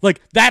waiting.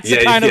 Like that's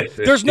the kind of.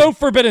 There's no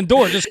Forbidden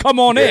Door. Just come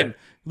on in.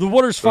 The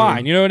water's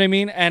fine. You know what I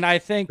mean? And I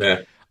think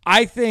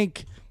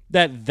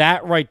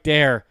that right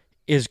there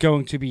is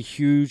going to be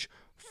huge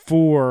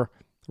for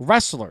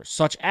wrestlers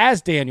such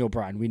as Daniel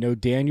Bryan. We know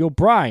Daniel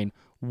Bryan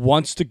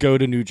wants to go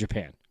to New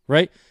Japan,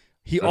 right?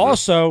 He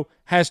also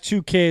has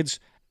 2 kids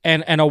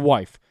and a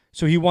wife,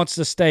 so he wants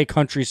to stay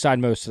countryside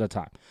most of the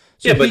time.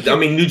 So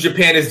New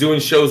Japan is doing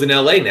shows in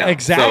LA now.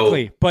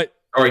 Exactly,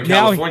 or in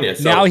California.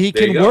 Now he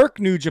can work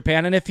New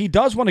Japan, and if he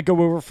does want to go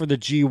over for the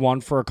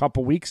G1 for a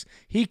couple weeks,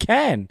 he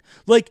can.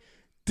 Like,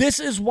 this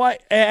is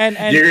what, and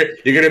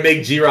you're gonna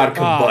make G-Rod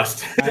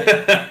combust.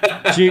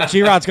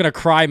 G-Rod's gonna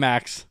cry,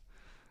 Max.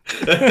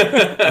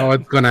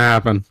 It's gonna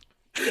happen.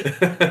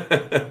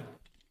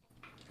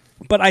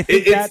 But I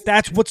think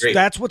that's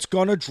what's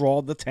gonna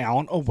draw the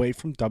talent away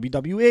from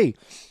WWE.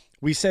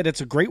 We said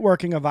it's a great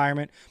working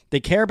environment. They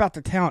care about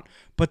the talent,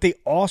 but they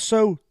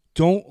also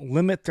don't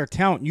limit their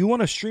talent. You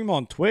want to stream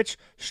on Twitch?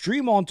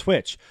 Stream on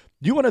Twitch.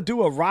 You want to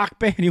do a rock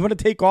band? You want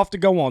to take off to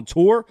go on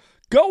tour?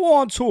 Go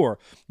on tour.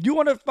 You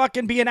want to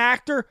fucking be an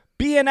actor?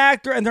 Be an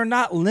actor, and they're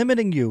not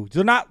limiting you.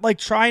 They're not like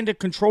trying to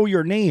control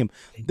your name.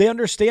 They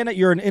understand that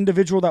you're an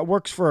individual that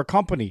works for a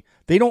company.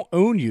 They don't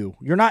own you.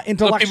 You're not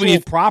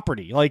intellectual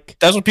property. Like,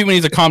 that's what people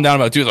need to calm down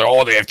about too. They're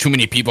like, they have too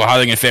many people. How are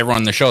they going to fit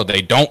everyone on the show?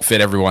 They don't fit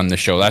everyone on the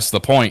show. That's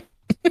the point.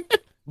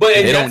 But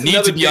they don't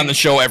need to be on the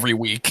show every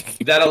week.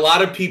 That a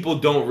lot of people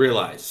don't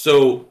realize.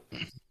 So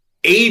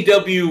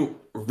AEW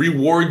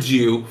rewards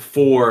you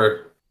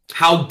for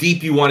how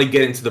deep you want to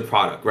get into the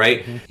product,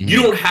 right?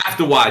 You don't have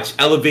to watch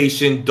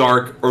Elevation,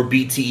 Dark, or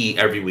BTE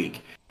every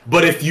week.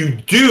 But if you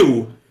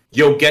do,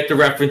 you'll get the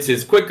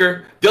references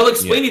quicker. They'll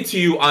explain it to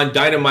you on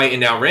Dynamite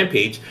and now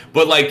Rampage.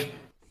 But like,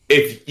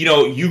 if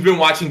you've been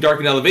watching Dark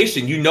and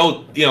Elevation,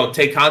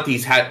 Tay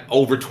Conti's had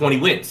over 20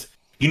 wins.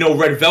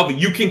 Red Velvet,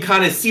 you can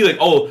kind of see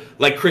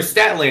like Chris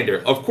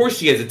Statlander. Of course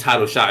she has a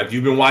title shot. If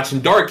you've been watching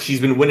Dark, she's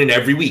been winning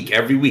every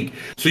week.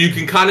 So you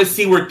can kind of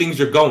see where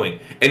things are going.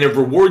 And it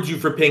rewards you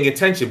for paying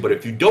attention. But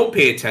if you don't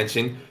pay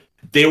attention,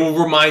 they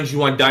will remind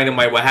you on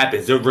Dynamite what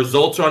happens. The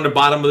results are on the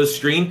bottom of the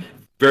screen.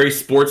 Very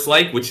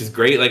sports-like, which is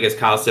great, like as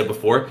Kyle said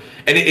before.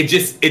 And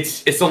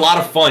it's a lot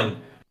of fun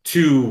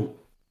to,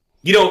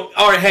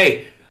 all right,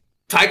 hey,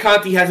 Tay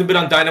Conti hasn't been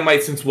on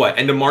Dynamite since what?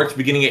 End of March,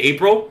 beginning of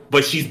April?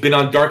 But she's been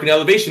on Dark and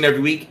Elevation every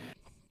week.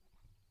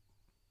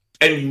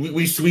 And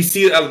we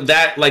see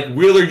that, like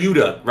Wheeler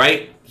Yuta,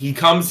 right? He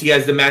comes, he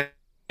has the match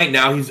right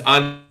now, he's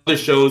on other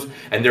shows,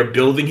 and they're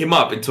building him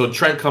up until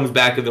Trent comes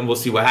back, and then we'll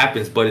see what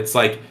happens. But it's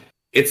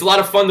a lot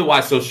of fun to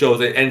watch those shows.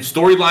 And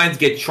storylines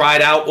get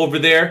tried out over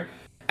there.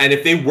 And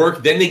if they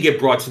work, then they get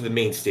brought to the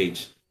main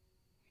stage.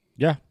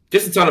 Yeah.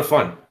 Just a ton of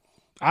fun.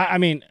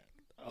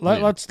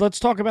 Let's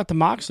talk about the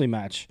Moxley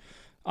match.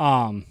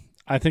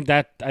 I think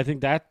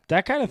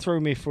that kind of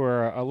threw me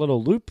for a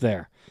little loop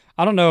there.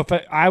 I don't know if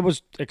I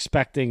was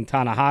expecting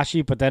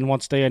Tanahashi, but then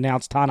once they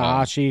announced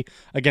Tanahashi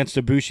against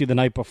Ibushi the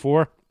night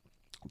before,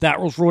 that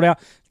was ruled out.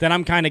 Then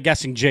I'm kind of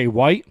guessing Jay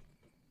White,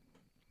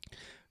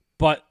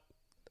 but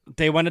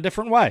they went a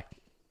different way.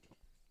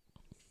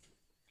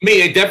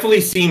 It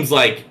definitely seems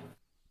like,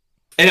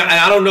 and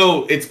I don't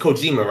know, it's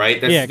Kojima, right?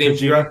 That's his name,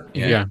 Kojima.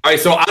 Yeah. All right,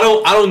 so I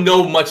don't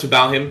know much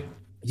about him.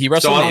 He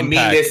wrestled so I don't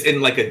Impact. mean this in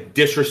like a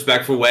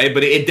disrespectful way,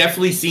 but it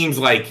definitely seems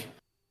like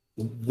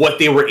what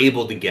they were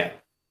able to get.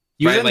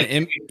 He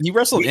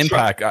wrestled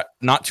Impact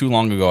not too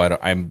long ago.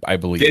 I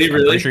believe. Did he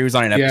really? I'm pretty sure he was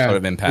on an episode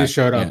of Impact. He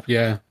showed up.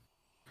 Yeah.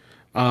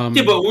 But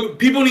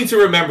people need to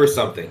remember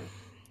something.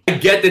 I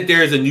get that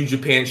there's a New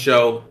Japan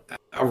show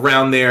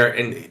around there,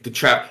 and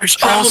There's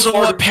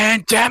also a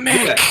pandemic.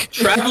 Yeah,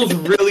 travel's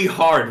really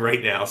hard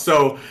right now.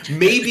 So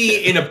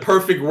maybe in a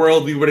perfect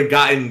world we would have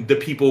gotten the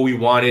people we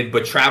wanted,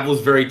 but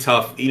travel's very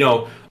tough. I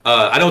know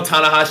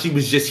Tanahashi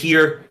was just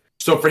here,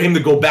 so for him to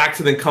go back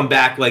to then come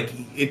back,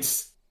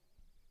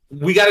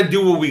 we got to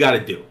do what we got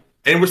to do.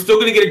 And we're still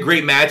going to get a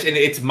great match, and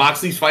it's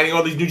Moxley's fighting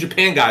all these New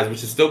Japan guys,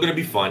 which is still going to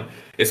be fun.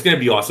 It's going to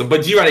be awesome.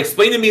 But G-Rod,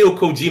 explain to me who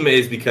Kojima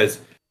is, because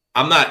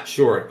I'm not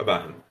sure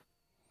about him.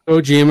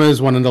 Kojima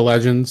is one of the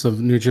legends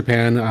of New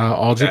Japan,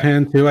 All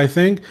Japan too, I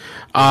think.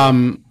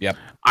 Yep.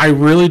 I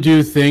really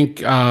do think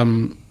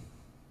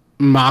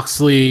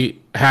Moxley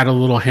had a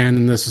little hand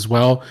in this as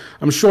well.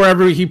 I'm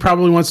sure he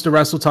probably wants to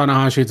wrestle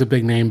Tanahashi. It's a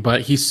big name,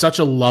 but he's such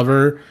a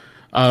lover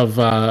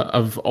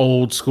of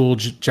old school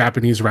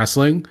Japanese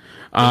wrestling.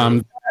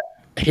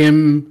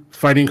 Him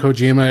fighting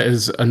Kojima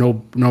is a no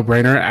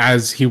brainer,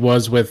 as he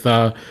was with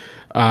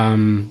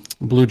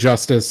Blue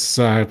Justice.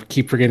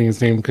 Keep forgetting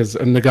his name because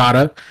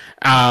Nagata.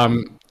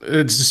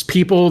 It's just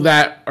people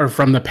that are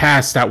from the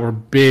past that were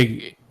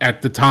big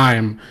at the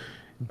time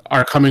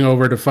are coming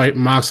over to fight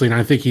Moxley, and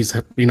I think he's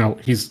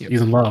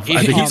in love.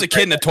 I think he's a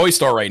kid in a toy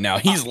store right now.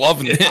 He's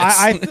loving this.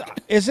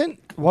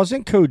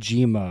 Wasn't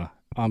Kojima?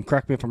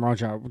 Correct me if I'm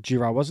wrong,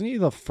 G-Rod. Wasn't he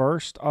the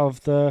first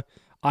of the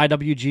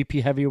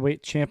IWGP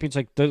Heavyweight Champions,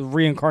 like the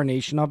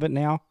reincarnation of it?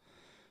 Now,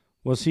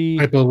 was he?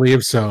 I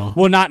believe so.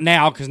 Well, not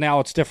now, because now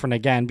it's different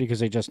again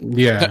because they just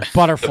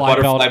butterfly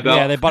belt.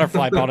 Yeah, they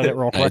butterfly belted it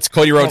real quick. It's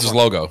Cody Rhodes'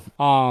 logo.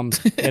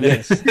 It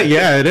is.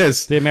 Yeah, it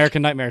is the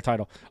American Nightmare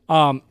title.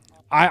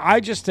 I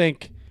just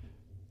think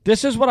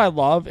this is what I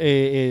love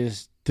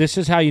is this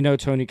is how you know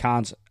Tony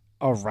Khan's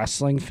a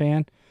wrestling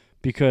fan,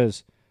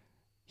 because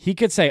he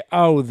could say,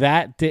 "Oh,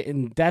 that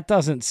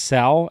doesn't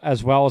sell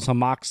as well as a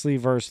Moxley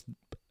versus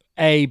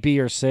A, B,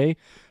 or C,"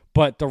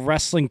 but the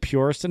wrestling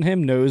purist in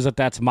him knows that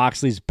that's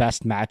Moxley's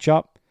best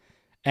matchup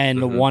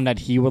and the one that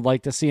he would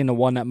like to see and the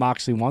one that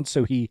Moxley wants,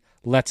 so he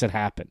lets it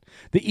happen.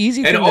 The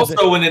easy thing, and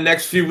also in the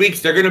next few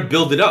weeks they're going to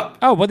build it up.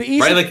 Oh, well, the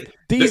easy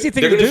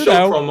thing to do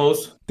though.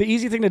 Promos. The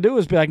easy thing to do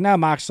is be like, "No,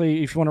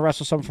 Moxley, if you want to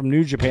wrestle someone from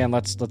New Japan,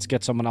 let's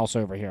get someone else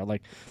over here.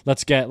 Like,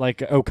 let's get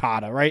like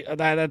Okada, right?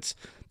 That's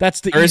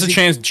the. There is a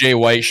chance Jay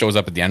White shows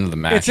up at the end of the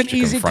match. It's an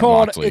easy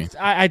call.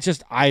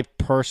 I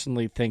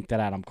personally think that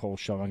Adam Cole's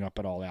showing up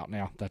at All Out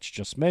now. That's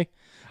just me.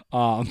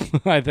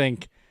 I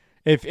think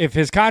if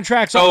his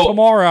contract's up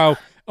tomorrow,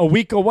 a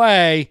week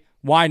away,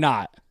 why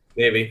not?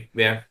 Maybe,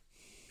 yeah.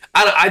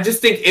 I just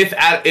think if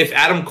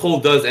Adam Cole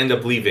does end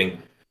up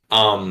leaving,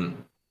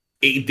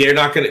 they're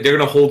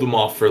gonna hold him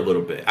off for a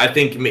little bit. I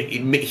think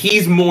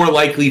he's more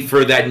likely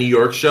for that New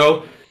York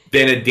show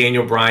than a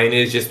Daniel Bryan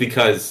is, just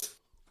because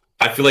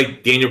I feel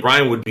like Daniel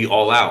Bryan would be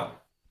All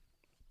Out.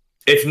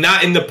 If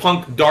not in the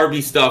Punk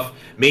Darby stuff,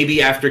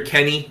 maybe after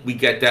Kenny we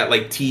get that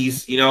like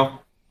tease,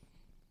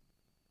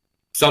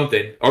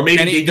 something, or maybe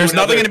Kenny, there's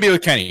nothing going to be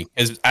with Kenny,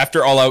 because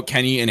after All Out,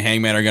 Kenny and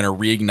Hangman are going to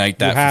reignite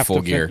that for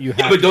Full Gear.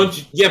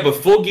 But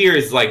Full Gear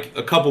is like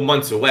a couple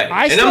months away. And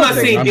I'm not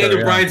saying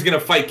Daniel Bryan's going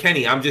to fight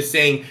Kenny. I'm just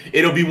saying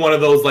it'll be one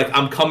of those like,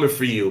 I'm coming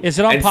for you. Is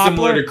it unpopular? And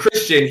similar to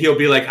Christian, he'll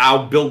be like,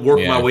 I'll work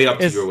my way up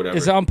to you or whatever.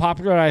 Is it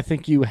unpopular? I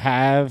think you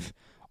have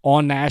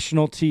on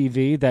national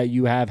TV that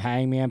you have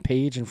Hangman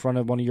Page in front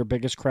of one of your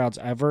biggest crowds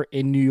ever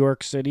in New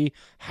York City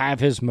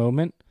have his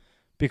moment,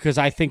 because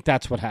I think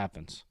that's what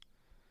happens.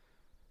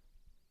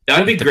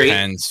 That'd be great.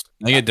 I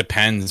think it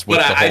depends with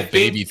the whole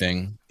baby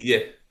thing. Yeah.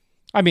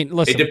 I mean,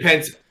 listen. It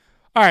depends.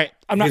 All right.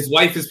 His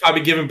wife is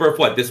probably giving birth,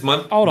 this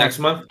month? Next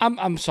month?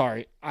 I'm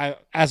sorry.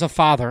 As a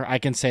father, I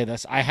can say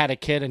this. I had a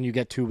kid and you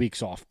get 2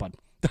 weeks off, bud.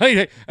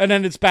 And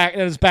then it's back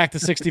to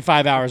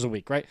 65 hours a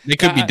week, right? It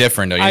could be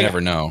different, though. You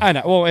never know. I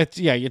know. Well, it's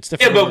different.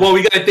 Yeah, but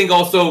we got to think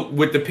also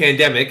with the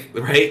pandemic,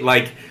 right?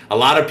 Like, a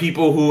lot of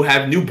people who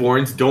have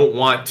newborns don't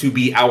want to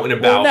be out and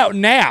about. Well,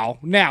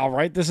 now,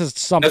 right? This is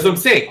something. That's what I'm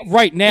saying.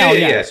 Right now,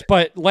 yes. Yeah.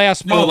 But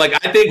last month,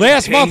 I think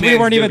last month we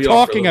weren't even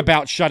talking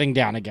about shutting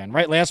down again,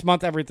 right? Last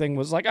month everything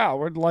was like,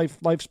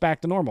 life's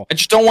back to normal. I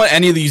just don't want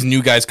any of these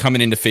new guys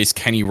coming in to face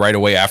Kenny right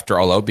away after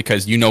All Out,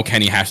 because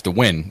Kenny has to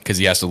win, because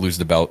he has to lose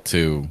the belt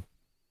to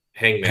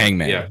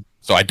Hangman. Yeah.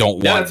 So I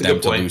don't want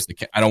them to lose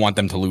I don't want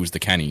them to lose the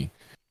Kenny.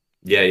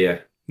 Yeah.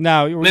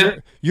 No,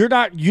 you're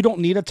not. You don't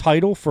need a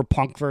title for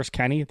Punk versus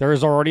Kenny. There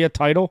is already a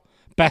title,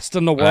 best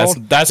in the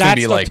world. That's gonna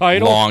be like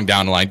title. Long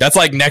down the line. That's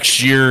like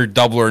next year,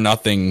 Double or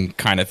Nothing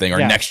kind of thing, or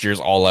next year's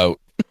All Out.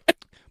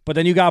 But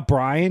then you got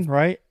Bryan,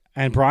 right?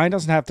 And Bryan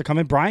doesn't have to come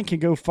in. Bryan can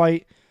go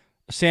fight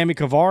Sammy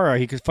Guevara.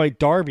 He could fight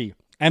Darby,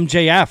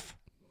 MJF.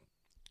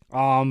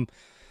 So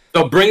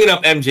bringing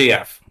up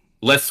MJF.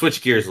 Let's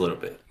switch gears a little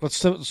bit. Let's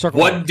circle.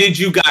 What did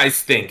you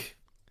guys think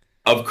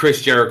of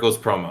Chris Jericho's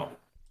promo?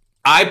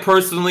 I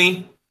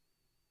personally,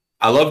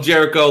 I love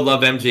Jericho,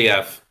 love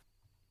MJF.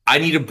 I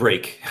need a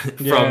break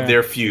from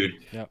their feud.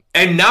 Yep.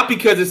 And not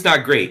because it's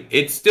not great.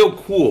 It's still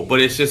cool,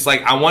 but it's just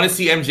like, I want to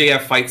see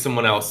MJF fight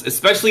someone else,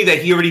 especially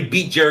that he already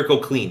beat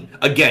Jericho clean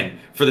again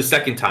for the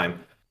second time.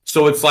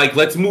 So it's like,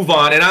 let's move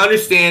on. And I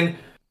understand,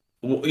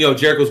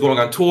 Jericho's going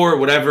on tour,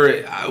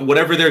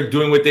 whatever they're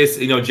doing with this.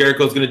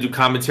 Jericho's going to do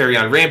commentary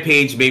on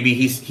Rampage. Maybe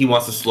he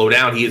wants to slow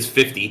down. He is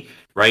 50,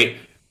 right?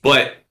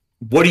 But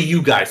what do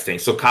you guys think?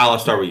 So Kyle, I'll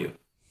start with you.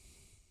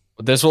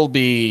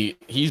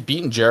 He's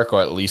beaten Jericho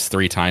at least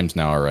 3 times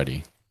now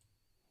already.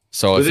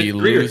 So was if he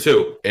loses, 3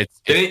 or 2? It's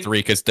 3,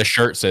 because the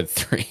shirt said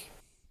 3.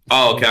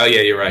 Oh, okay. Oh,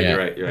 yeah, you're right.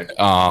 You're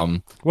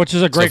right. Which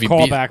is a great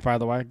callback, by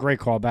the way. Great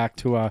callback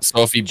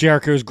to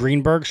Jericho's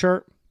Greenberg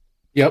shirt.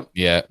 Yep.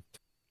 Yeah.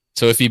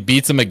 So if he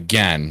beats him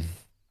again,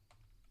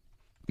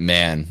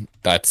 man,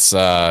 that's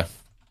I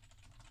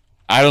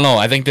don't know.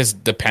 I think this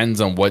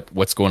depends on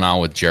what's going on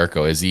with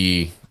Jericho. Is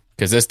he,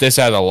 because this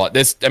has a lot.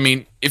 This, I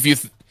mean, if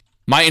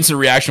my instant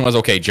reaction was,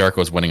 okay,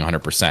 Jericho's winning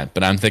 100%.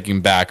 But I'm thinking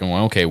back and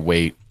going, okay,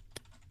 wait,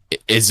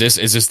 is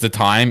this the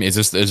time? Is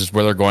this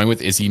where they're going with?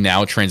 Is he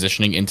now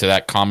transitioning into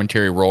that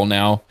commentary role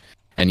now,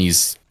 and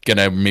he's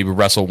gonna maybe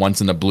wrestle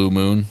once in the blue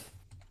moon,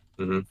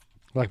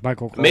 like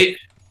Michael Cole?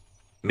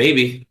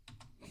 Maybe.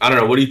 I don't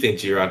know. What do you think,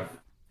 G-Rod?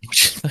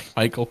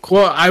 Michael Cole.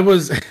 Well,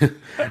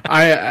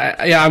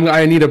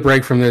 I need a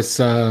break from this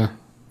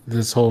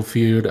this whole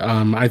feud.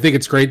 I think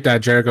it's great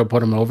that Jericho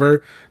put him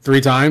over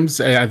 3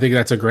 times. I think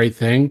that's a great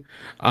thing.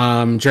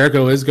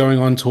 Jericho is going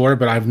on tour,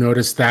 but I've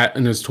noticed that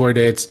in his tour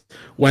dates,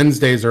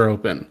 Wednesdays are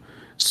open.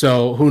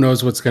 So who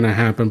knows what's going to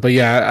happen. But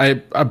yeah,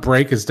 a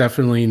break is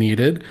definitely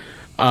needed.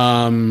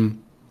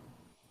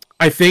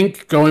 I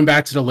think going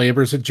back to the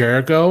labors of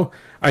Jericho,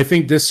 I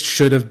think this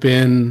should have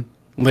been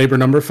labor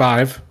number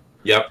 5.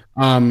 Yep.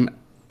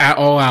 At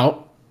All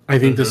Out. I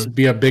think this would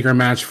be a bigger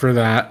match for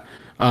that.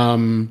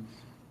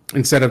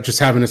 Instead of just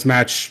having this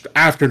match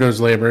after those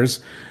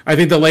labors. I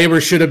think the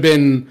labor should have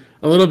been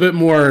a little bit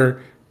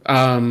more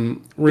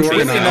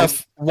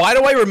enough. Why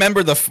do I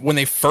remember when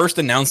they first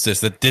announced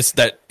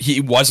that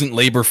he wasn't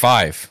Labor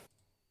 5?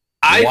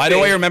 Why do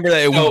I remember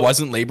that it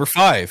wasn't Labor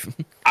 5?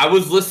 I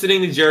was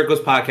listening to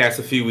Jericho's podcast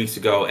a few weeks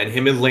ago, and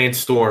him and Lance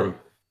Storm,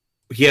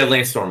 he had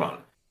Lance Storm on.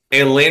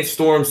 And Lance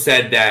Storm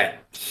said that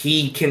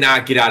he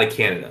cannot get out of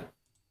Canada.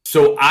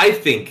 So I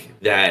think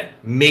that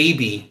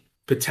maybe,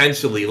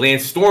 potentially,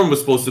 Lance Storm was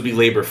supposed to be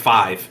Labor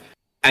 5.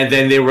 And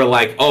then they were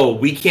like, oh,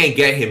 we can't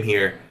get him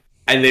here.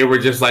 And they were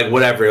just like,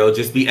 whatever, it'll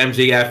just be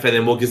MJF, and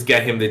then we'll just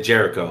get him to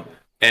Jericho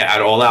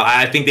at All Out.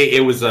 I think it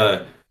was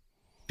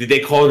did they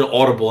call it an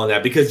audible on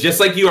that? Because just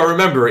like you, I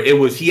remember, it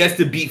was he has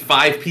to beat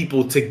 5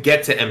 people to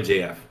get to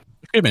MJF.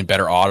 Could have been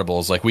better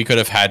audibles. Like, we could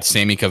have had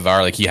Sammy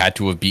Guevara. Like, he had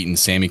to have beaten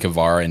Sammy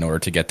Guevara in order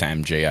to get to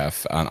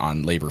MJF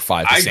on Labor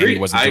 5. Sammy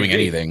wasn't doing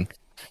anything.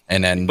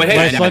 And then, but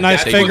hey,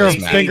 nice finger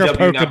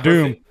poke of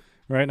doom,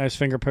 right? Nice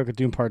finger poke of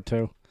doom part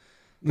 2.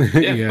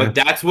 Yeah, but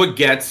that's what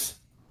makes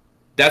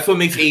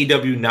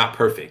AEW not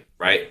perfect,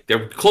 right?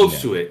 They're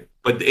close to it,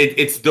 but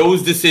it's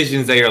those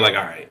decisions that you're like,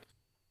 all right,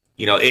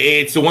 you know,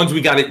 it's the ones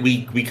we kind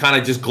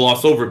of just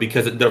gloss over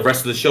because the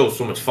rest of the show is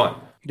so much fun.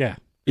 Yeah,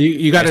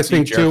 you got to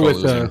think too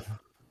with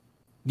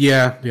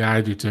yeah,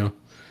 I do too.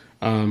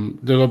 To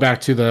go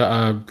back to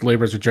the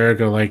labors of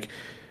Jericho, like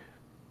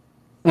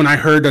when I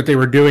heard that they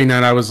were doing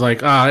that, I was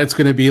like, it's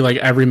going to be like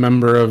every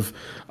member of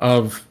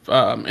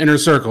Inner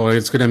Circle.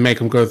 It's going to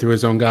make him go through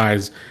his own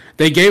guys.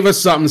 They gave us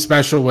something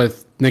special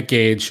with Nick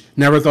Gage.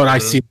 Never thought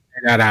I'd see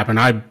that happen.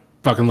 I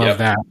fucking love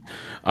that.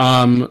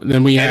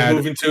 Then we had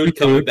moving to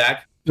coming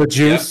back the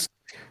Juice.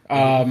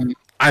 Yep.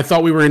 I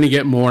thought we were going to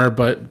get more,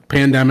 but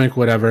pandemic,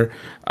 whatever.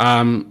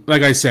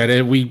 Like I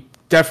said, we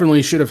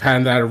definitely should have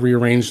had that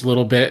rearranged a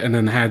little bit and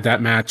then had that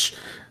match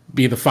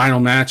be the final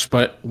match,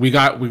 but we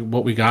got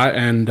what we got,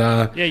 and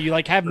you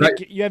like have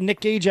Nick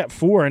Gage at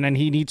 4, and then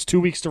he needs 2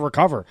 weeks to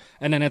recover,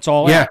 and then it's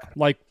all out.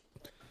 Like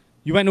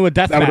you went into a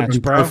death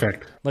match, bro.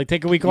 Perfect. Like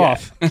take a week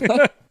off.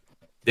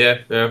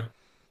 Yeah.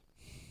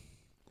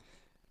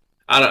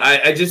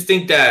 I just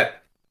think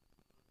that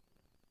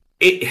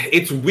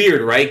it's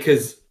weird, right?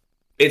 Because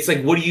it's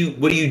like, what do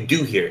you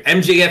do here?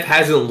 MJF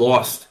hasn't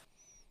lost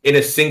in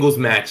a singles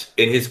match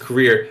in his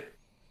career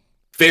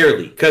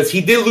fairly, because he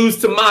did lose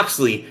to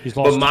Moxley,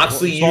 but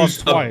Moxley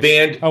used a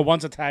band. Oh,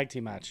 one's a tag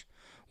team match.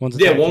 One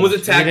was a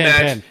tag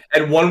match,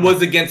 and one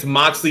was against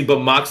Moxley, but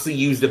Moxley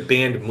used a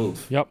banned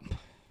move. Yep.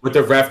 With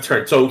the ref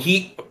turn. So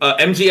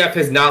MJF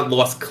has not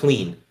lost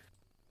clean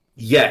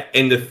yet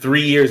in the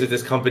 3 years that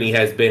this company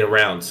has been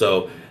around.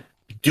 So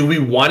do we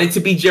want it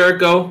to be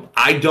Jericho?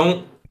 I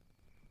don't.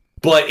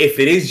 But if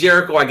it is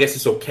Jericho, I guess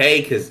it's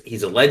okay because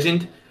he's a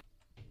legend.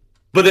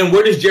 But then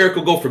where does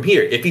Jericho go from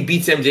here? If he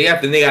beats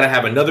MJF, then they got to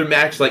have another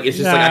match. Like, it's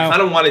just like, I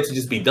kind of want it to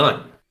just be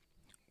done.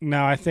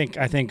 No, I think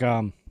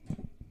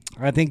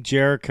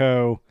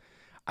Jericho,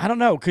 I don't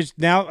know, because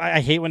now I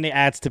hate when they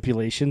add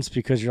stipulations,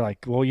 because you're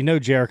like, well,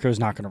 Jericho's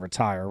not going to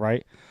retire,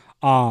 right?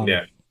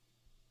 Yeah.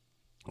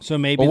 So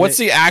maybe. Well, what's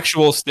the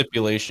actual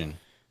stipulation?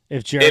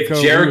 If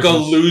Jericho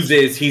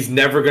loses, he's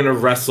never going to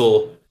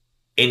wrestle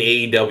in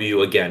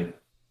AEW again,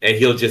 and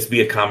he'll just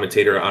be a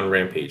commentator on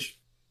Rampage.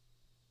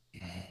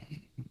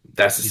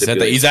 That's the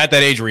stipulation. He's at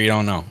that age where you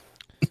don't know.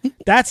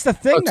 That's the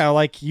thing, though.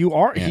 Like,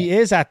 he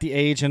is at the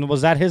age, and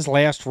was that his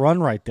last run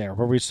right there,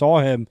 where we saw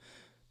him,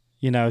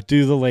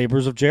 do the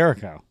labors of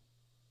Jericho?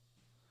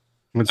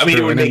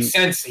 It would make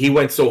sense. He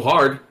went so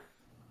hard.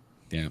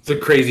 Yeah, it's a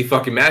crazy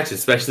fucking match,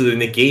 especially the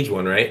Nick Gage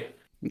one, right?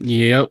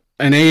 Yep.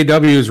 And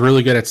AEW is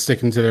really good at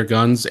sticking to their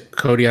guns.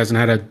 Cody hasn't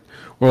had a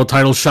world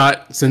title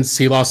shot since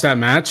he lost that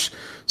match.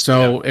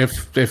 So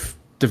if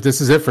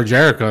this is it for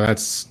Jericho,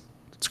 it's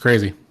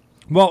crazy.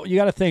 Well, you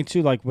got to think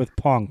too, like with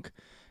Punk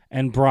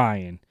and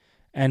Bryan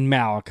and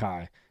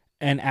Malachi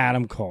and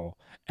Adam Cole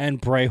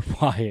and Bray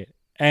Wyatt,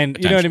 and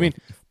you know what I mean?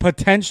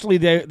 Potentially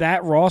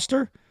that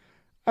roster.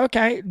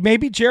 Okay,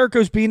 maybe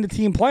Jericho's being the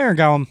team player and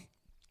going,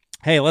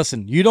 hey,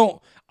 listen,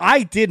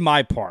 I did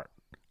my part.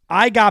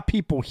 I got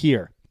people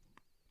here.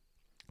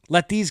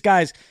 Let these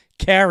guys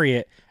carry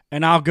it,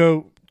 and I'll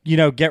go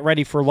get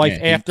ready for life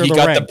after he the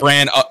got ring. the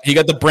brand up, he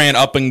got the brand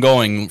up and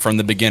going from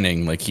the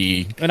beginning.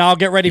 And I'll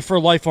get ready for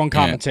life on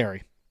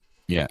commentary.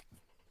 Yeah.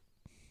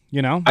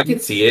 I can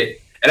see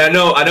it. And I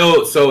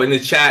know. So in the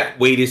chat,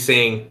 Wade is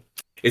saying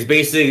it's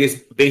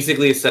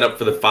basically a setup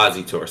for the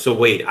Fozzy tour. So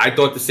Wade, I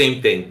thought the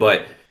same thing,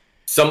 but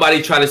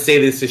somebody tried to say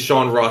this is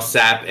Sean Ross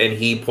Sapp, and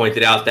he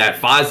pointed out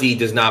that Fozzy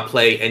does not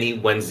play any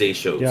Wednesday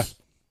shows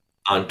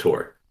on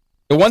tour.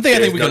 The one thing I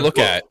think we can look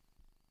at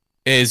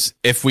is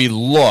if we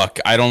look,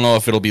 I don't know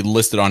if it'll be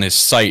listed on his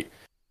site,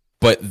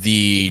 but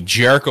the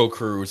Jericho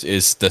Cruise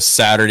is the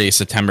Saturday,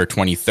 September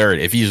 23rd.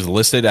 If he's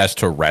listed as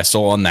to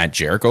wrestle on that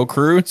Jericho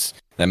Cruise,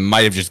 that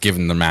might have just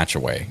given the match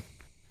away.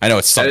 I know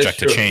it's subject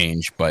to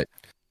change, but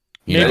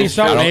maybe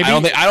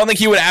I don't think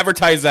he would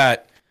advertise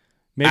that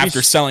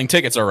after selling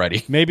tickets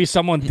already. Maybe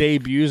someone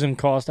debuts and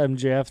cost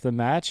MJF the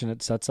match, and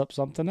it sets up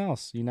something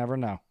else. You never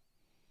know.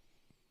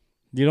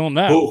 You don't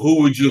know.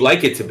 Who would you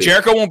like it to be?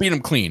 Jericho won't beat him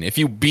clean. If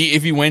he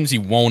wins, he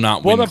will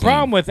not win. Well, the clean.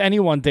 problem with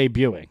anyone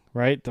debuting,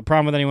 right? The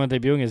problem with anyone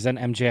debuting is then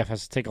MJF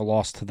has to take a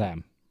loss to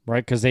them,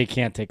 right? Because they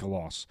can't take a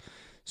loss.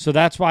 So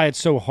that's why it's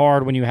so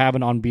hard when you have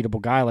an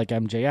unbeatable guy like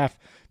MJF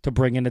to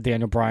bring in a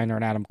Daniel Bryan or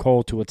an Adam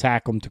Cole to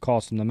attack him, to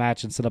cost him the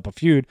match and set up a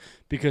feud,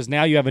 because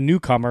now you have a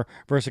newcomer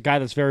versus a guy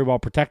that's very well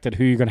protected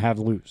who you're going to have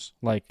lose.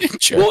 Well,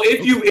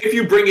 if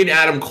you bring in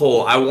Adam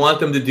Cole, I want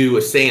them to do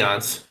a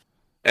seance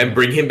and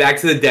bring him back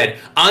to the dead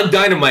on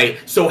Dynamite.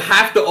 So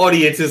half the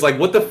audience is like,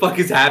 what the fuck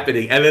is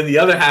happening? And then the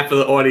other half of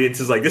the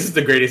audience is like, this is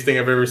the greatest thing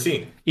I've ever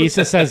seen.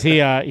 Issa says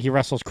he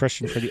wrestles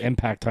Christian for the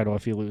Impact title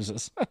if he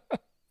loses.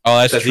 Oh,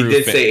 that's true. He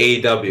did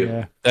say AEW.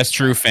 Yeah. That's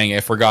true, Fang. I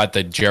forgot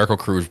that Jericho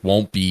Cruise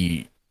won't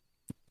be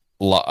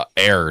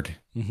aired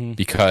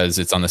because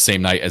it's on the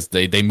same night as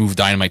they moved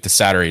Dynamite to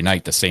Saturday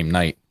night, the same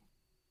night,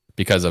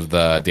 because of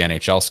the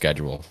NHL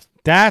schedule.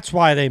 That's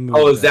why they moved.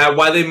 Oh, is that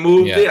why they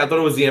moved it? I thought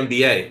it was the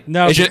NBA.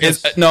 No, it's the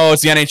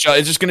NHL.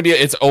 It's just going to be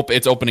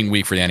it's opening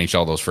week for the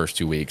NHL those first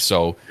 2 weeks.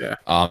 So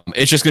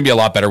it's just going to be a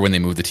lot better when they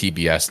move the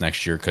TBS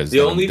next year because they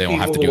don't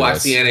have to do watch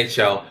this. the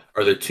NHL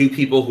are the two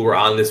people who are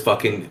on this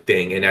fucking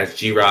thing, and that's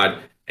G-Rod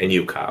and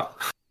you, Kyle.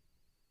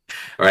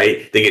 All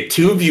right, they get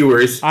 2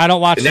 viewers. I don't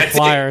watch the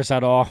Flyers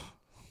at all.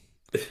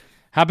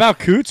 How about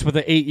Coots with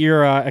an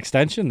 8-year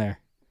extension there?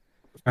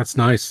 That's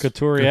nice.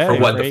 Couturier for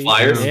what, the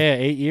Flyers? Yeah,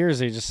 8 years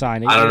they just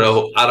signed. I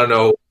don't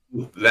know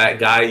who that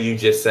guy you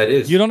just said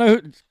is. You don't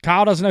know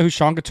Kyle doesn't know who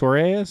Sean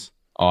Couturier is?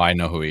 Oh, I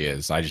know who he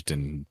is. I just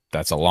didn't.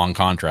 That's a long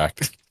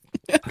contract.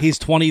 He's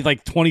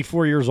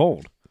 24 years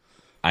old.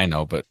 I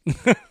know, but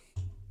I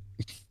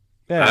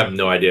have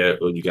no idea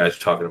what you guys are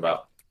talking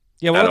about.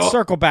 Yeah, well, let's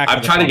circle back.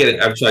 I'm trying to get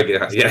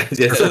it.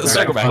 Yeah.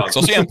 Circle back. So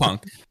CM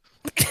Punk.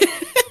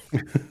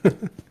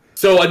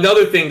 So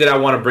another thing that I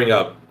want to bring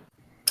up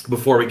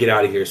before we get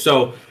out of here.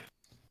 So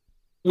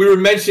we were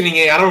mentioning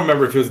it. I don't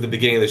remember if it was the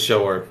beginning of the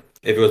show or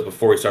if it was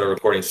before we started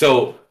recording.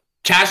 So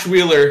Cash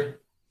Wheeler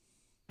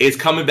is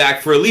coming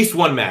back for at least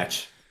one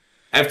match.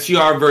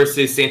 FTR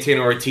versus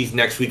Santana Ortiz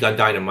next week on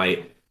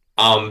Dynamite.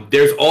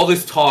 There's all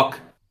this talk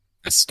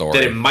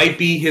that it might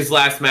be his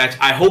last match.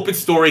 I hope it's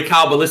story,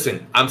 Kyle, but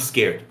listen, I'm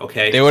scared,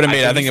 okay? They would have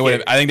made I think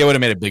they would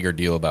have made a bigger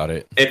deal about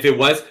it. If it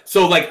was.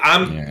 So like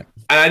and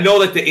I know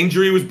that the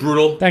injury was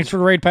brutal. Thanks for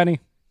the raid, Penny.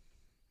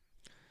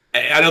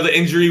 I know the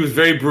injury was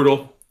very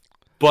brutal,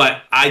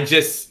 but are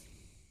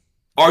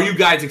you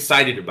guys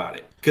excited about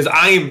it? Because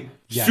I am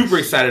super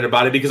excited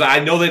about it because I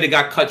know that it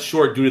got cut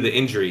short due to the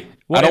injury.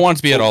 I don't want it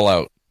to be at All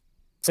Out.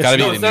 It's got to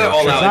be. It's not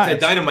All Out.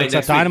 It's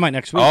at Dynamite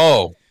next week.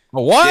 Oh,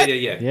 what?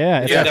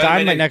 Yeah. It's at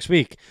Dynamite next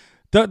week.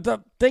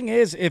 The thing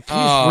is, if he's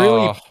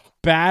really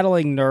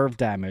battling nerve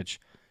damage,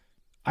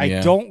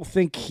 I don't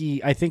think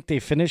I think they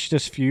finish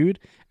this feud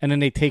and then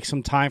they take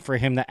some time for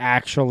him to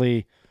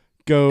actually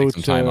go take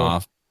some time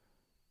off.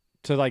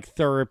 To like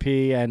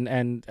therapy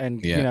and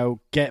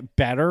get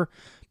better,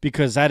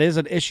 because that is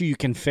an issue you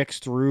can fix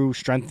through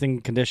strength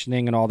and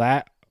conditioning and all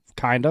that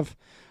kind of.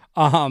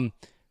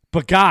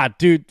 But God,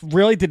 dude,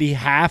 really, did he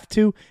have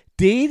to?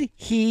 Did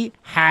he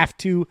have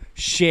to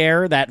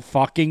share that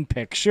fucking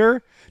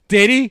picture?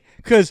 Did he?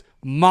 Because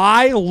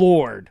my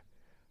lord,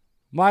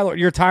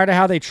 you're tired of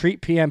how they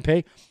treat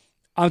PMP?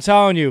 I'm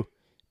telling you,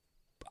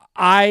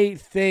 I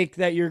think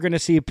that you're going to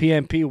see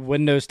PMP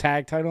win those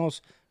tag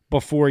titles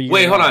before you.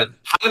 Wait, hold on.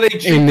 How do they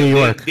treat in New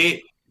York?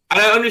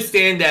 I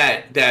understand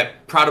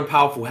that Proud and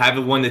Powerful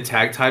haven't won the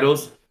tag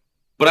titles,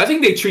 but I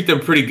think they treat them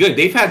pretty good.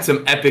 They've had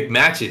some epic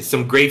matches,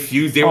 some great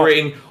feuds. They were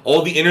in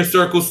all the Inner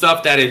Circle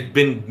stuff that has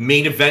been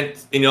main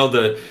event.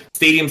 The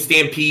Stadium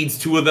Stampedes,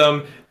 2 of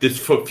them. This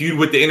feud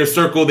with the Inner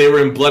Circle, they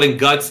were in Blood and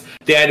Guts.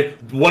 They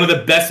had one of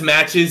the best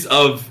matches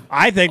of.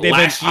 I think they've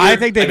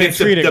been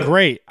treated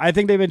great. I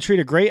think they've been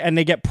treated great, and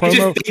they get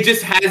promo.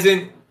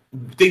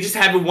 They just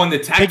haven't won the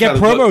tag titles. They get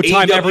promo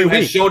time every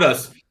week. Showed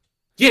us.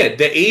 Yeah,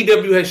 the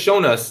AEW has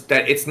shown us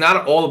that it's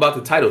not all about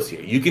the titles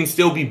here. You can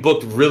still be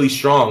booked really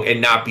strong and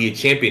not be a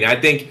champion. I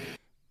think,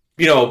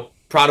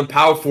 Proud and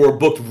Powerful are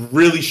booked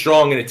really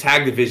strong in a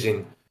tag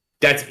division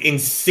that's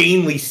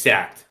insanely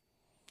stacked.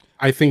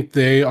 I think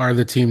they are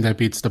the team that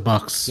beats the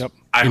Bucks in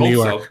New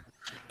York.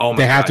 Oh my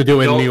They have God. to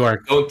do it in Don't- New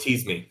York. Don't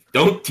tease me.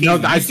 Don't tease No,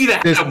 me. You see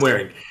that hat I'm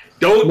wearing?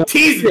 Don't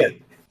tease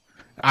me.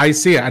 I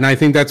see it, and I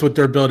think that's what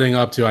they're building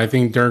up to. I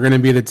think they're going to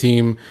be the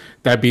team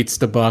that beats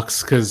the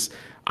Bucks because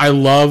I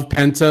love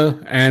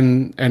Penta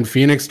and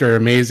Phoenix. They're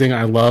amazing.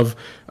 I love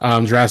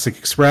Jurassic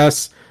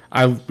Express.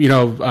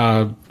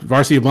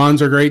 Varsity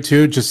Blondes are great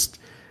too. Just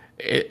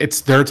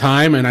it's their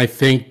time, and I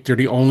think they're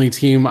the only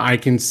team I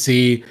can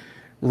see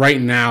right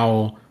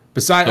now.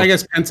 Besides, I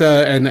guess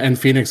Penta and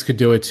Phoenix could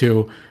do it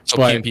too. So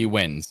but PMP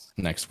wins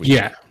next week.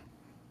 yeah,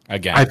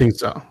 Again. I think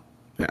so.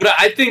 But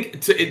I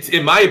think, it's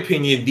in my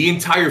opinion, the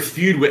entire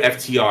feud with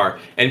FTR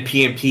and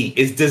PMP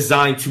is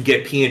designed to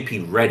get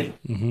PMP ready.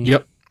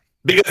 Yep.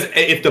 Because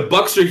if the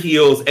Bucks are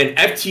heels, and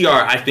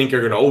FTR, I think, are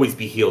going to always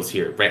be heels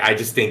here, right? I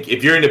just think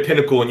if you're in the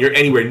Pinnacle and you're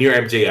anywhere near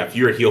MJF,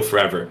 you're a heel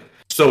forever.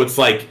 So it's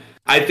like,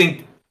 I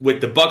think with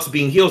the Bucks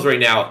being heels right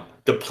now,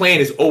 the plan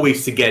is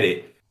always to get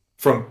it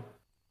from,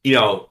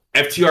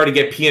 FTR to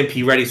get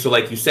PMP ready. So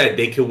like you said,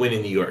 they could win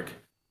in New York.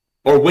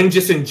 Or win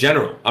just in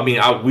general. I mean,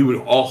 I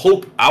would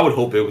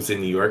hope it was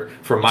in New York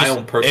for my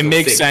own personal. It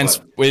makes sake,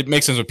 sense. but- It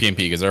makes sense with PMP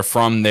because they're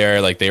from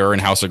there. Like they were in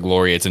House of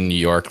Glory. It's in New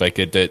York.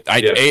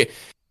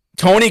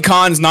 Tony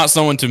Khan's not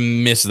someone to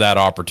miss that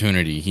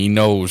opportunity. He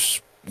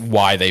knows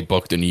why they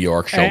booked a New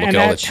York show. Look at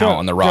all the talent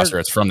on the roster.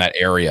 It's from that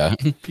area.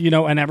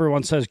 And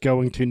everyone says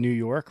going to New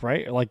York,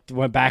 right? Like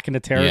went back in the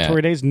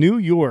territory days. New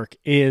York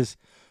is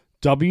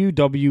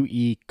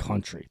WWE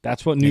country.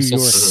 That's what New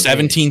York is.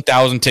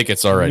 17,000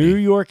 tickets already. New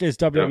York is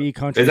WWE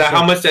country. Is that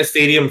how much that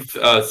stadium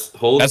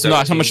holds? That's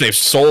not how much they've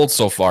sold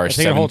so far. I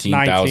think it holds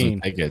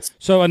 17,000 tickets.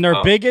 So in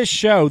their biggest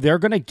show, they're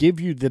going to give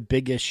you the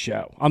biggest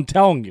show. I'm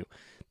telling you.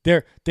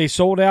 They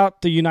sold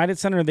out the United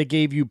Center and they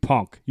gave you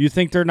Punk. You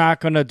think they're not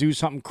going to do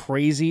something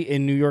crazy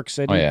in New York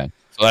City? Oh, yeah.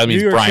 So that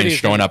means Brian's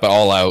showing up at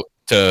All Out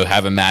to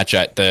have a match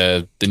at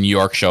the New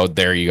York show.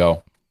 There you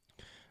go.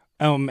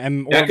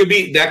 That could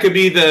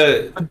be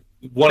the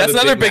one. That's of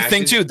the another big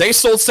thing, matches. too. They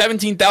sold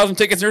 17,000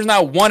 tickets. There's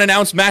not one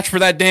announced match for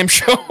that damn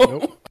show.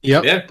 Nope.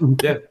 Yep.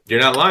 Yeah. You're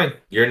not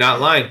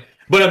lying.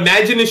 But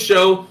imagine a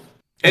show,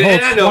 and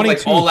I know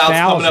like All Out's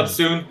coming up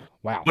soon.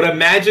 Wow. But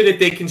imagine if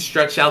they can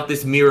stretch out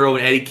this Miro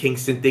and Eddie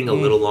Kingston thing a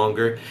little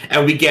longer,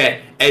 and we get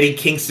Eddie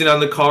Kingston on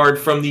the card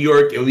from New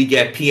York, and we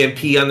get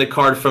PMP on the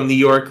card from New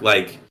York.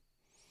 Like,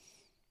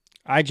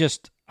 I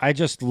just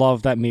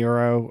love that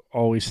Miro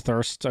always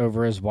thirsts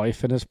over his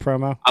wife in his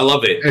promo. I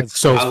love it. It's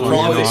so I funny.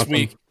 love and it.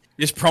 awesome.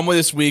 This promo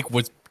this week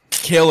was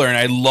killer, and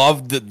I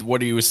loved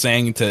what he was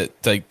saying to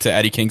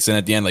Eddie Kingston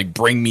at the end. Like,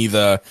 bring me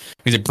the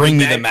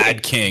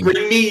Mad King.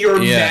 Bring me your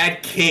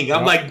Mad King.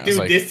 I'm like,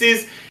 dude, this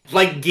is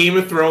like Game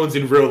of Thrones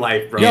in real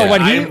life, bro. Yeah,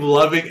 I am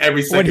loving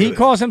every second. When he of it.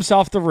 calls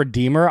himself the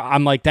Redeemer,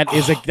 I'm like, that's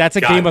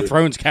a Game of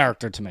Thrones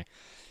character to me.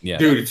 Yeah,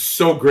 dude, it's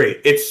so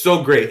great. It's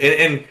so great.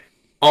 And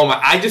oh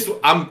my,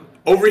 I'm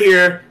over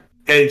here.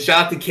 And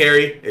shout out to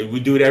Carrie.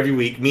 We do it every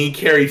week. Me and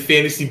Carrie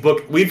fantasy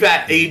book. We've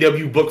had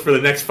AEW book for the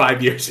next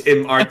 5 years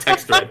in our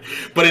text thread.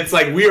 But it's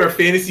like we are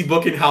fantasy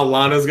booking how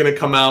Lana's going to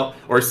come out,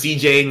 or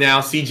CJ now.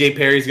 CJ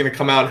Perry's going to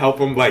come out and help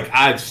him. Like,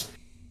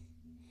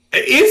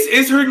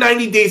 is her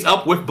 90 days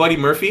up with Buddy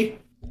Murphy?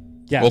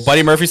 Yes. Well,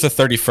 Buddy Murphy's the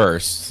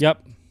 31st.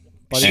 Yep.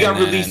 She got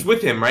released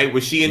with him, right?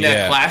 Was she in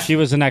that class? She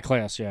was in that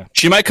class, yeah.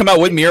 She might come out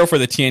with Miro for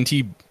the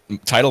TNT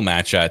title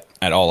match at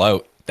All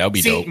Out. That would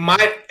be dope.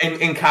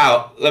 And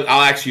Kyle, look,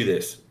 I'll ask you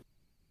this.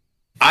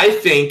 I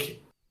think,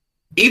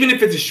 even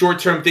if it's a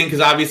short-term thing, because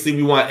obviously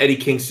we want Eddie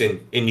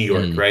Kingston in New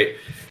York, right?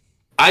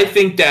 I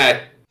think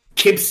that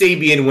Kip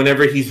Sabian,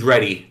 whenever he's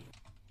ready,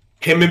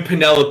 him and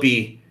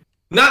Penelope,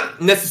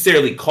 not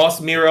necessarily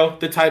cost Miro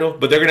the title,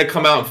 but they're going to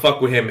come out and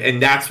fuck with him,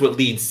 and that's what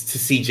leads to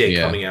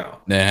CJ coming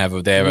out.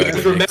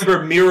 Because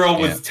remember, Miro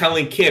was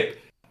telling Kip,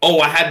 oh,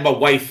 I had my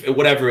wife,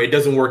 whatever, it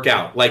doesn't work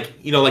out. Like,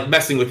 like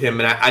messing with him,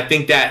 and I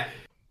think that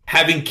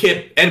having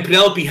Kip and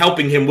Penelope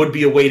helping him would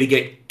be a way to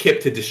get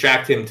Kip to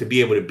distract him to be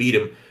able to beat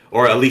him,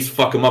 or at least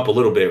fuck him up a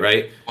little bit,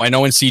 right? I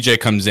know when CJ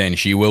comes in,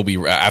 she will be,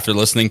 after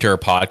listening to her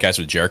podcast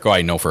with Jericho,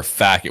 I know for a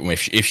fact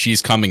if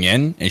she's coming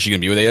in and she's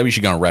going to be with AEW,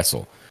 she's going to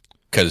wrestle.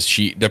 Because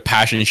the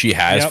passion she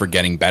has for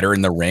getting better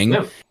in the ring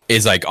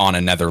is like on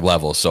another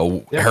level.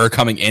 So her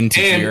coming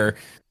into here,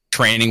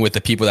 training with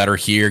the people that are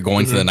here,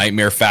 going to the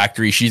Nightmare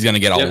Factory, she's going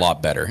to get a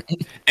lot better.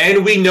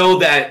 And we know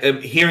that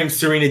hearing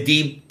Serena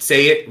Deeb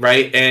say it,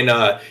 right,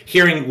 and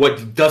hearing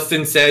what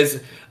Dustin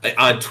says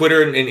on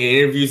Twitter and in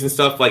interviews and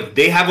stuff, like,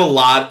 they have a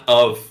lot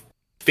of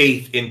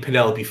faith in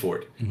Penelope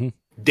Ford.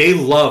 They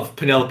love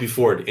Penelope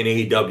Ford in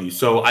AEW.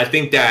 So I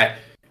think that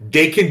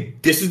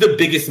this is the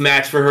biggest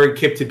match for her and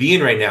Kip to be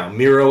in right now,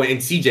 Miro and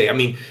CJ. I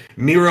mean,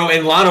 Miro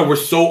and Lana were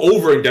so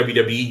over in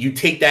WWE. You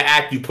take that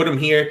act, you put them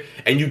here,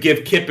 and you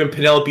give Kip and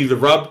Penelope the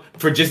rub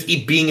for just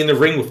being in the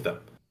ring with them,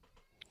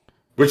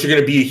 which are going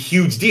to be a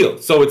huge deal.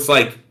 So it's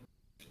like,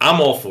 I'm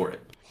all for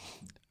it.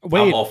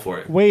 I'm all for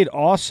it. Wade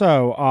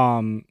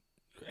also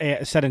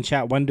said in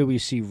chat, when do we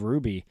see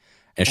Ruby?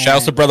 And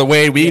shouts to Brother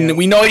Wade. We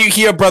know you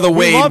here, Brother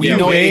Wade. We love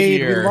you,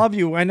 Wade. We love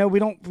you. I know we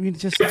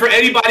just. For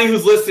anybody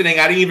who's listening,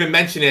 I didn't even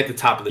mention it at the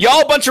top of the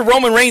Y'all a bunch of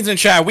Roman Reigns in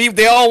chat.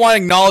 They all want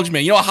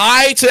acknowledgement.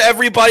 Hi to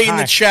everybody in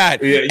the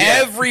chat. Yeah.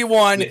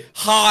 Everyone,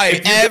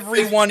 hi,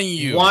 every one of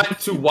you. Want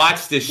to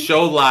watch this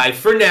show live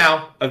for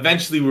now?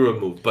 Eventually we will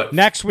move, but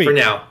next week. For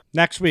now,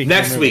 next week.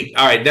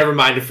 All right, never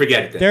mind. To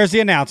forget it. Then. There's the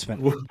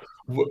announcement.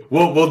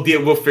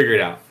 We'll figure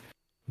it out.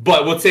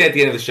 But we'll say it at the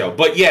end of the show.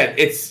 But yeah,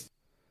 it's.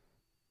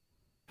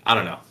 I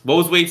don't know. What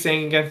was Wade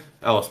saying again?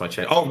 I lost my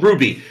train. Oh,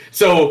 Ruby.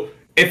 So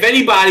if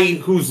anybody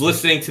who's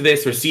listening to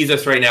this or sees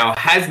us right now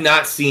has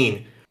not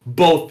seen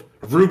both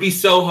Ruby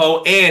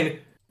Soho and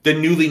the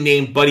newly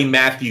named Buddy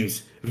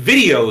Matthews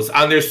videos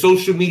on their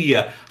social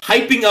media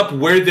hyping up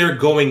where they're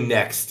going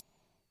next,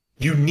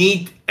 you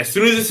need, as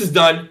soon as this is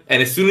done,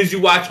 and as soon as you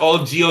watch all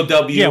of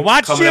GOW,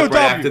 watch coming GOW. up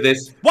right after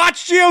this.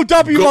 Watch GOW,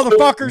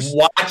 motherfuckers.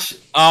 Watch.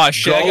 Oh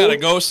shit! I gotta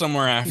go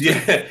somewhere after.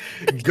 Yeah,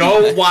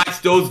 go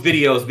watch those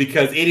videos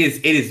because it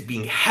is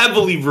being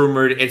heavily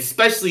rumored,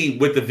 especially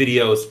with the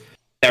videos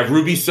that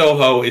Ruby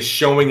Soho is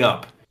showing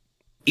up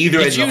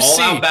either in the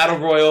All Out Battle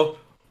Royal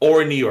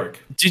or in New York.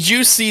 Did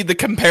you see the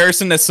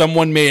comparison that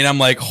someone made? I'm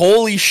like,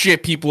 holy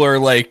shit! People are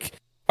like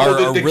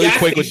are really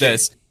quick with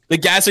this. The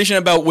gas station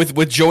about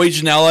with Joey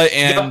Janela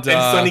and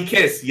Sonny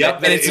Kiss. Yep,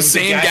 and it's the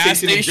same gas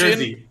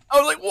station. I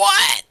was like,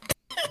 what?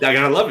 I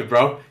gotta love it,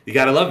 bro. You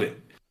gotta love it.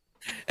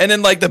 And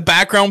then like the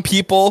background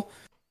people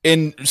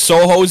in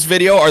Soho's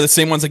video are the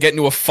same ones that get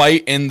into a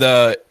fight in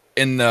the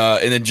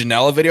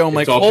Janela video. I'm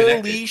like,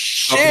 holy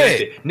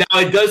shit! Now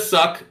it does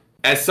suck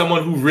as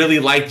someone who really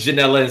liked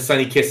Janela and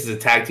Sonny Kiss as a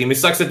tag team. It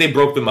sucks that they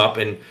broke them up,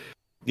 and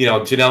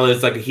Janela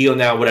is like a heel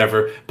now,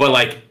 whatever. But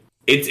like,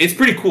 it's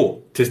pretty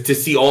cool to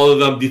see all of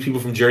them, these people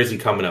from Jersey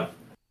coming up.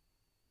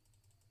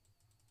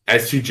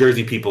 As two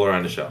Jersey people are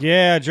on the show.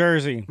 Yeah,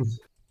 Jersey.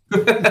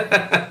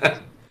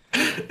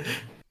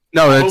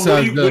 No, it's.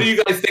 What do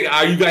you guys think?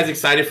 Are you guys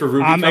excited for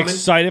Ruby? I'm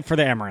excited for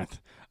the Amaranth.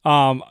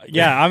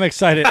 Yeah, I'm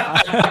excited.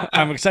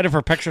 I'm excited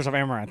for pictures of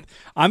Amaranth.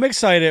 I'm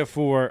excited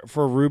for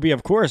Ruby.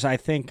 Of course, I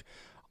think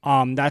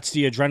that's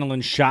the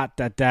adrenaline shot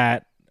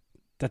that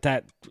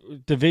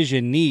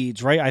division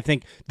needs, right? I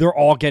think they're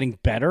all getting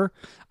better.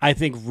 I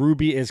think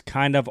Ruby is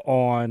kind of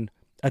on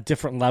a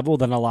different level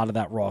than a lot of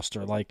that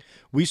roster. Like,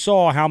 we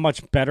saw how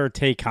much better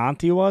Tay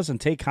Conti was,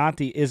 and Tay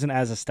Conti isn't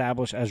as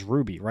established as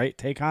Ruby, right?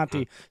 Tay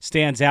Conti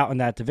stands out in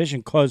that division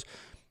because,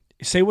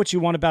 say what you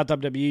want about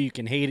WWE, you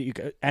can hate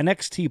it.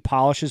 NXT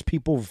polishes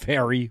people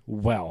very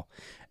well.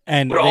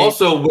 But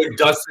also with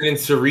Dustin and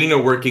Serena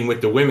working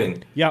with the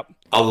women. Yep.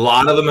 A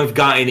lot of them have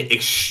gotten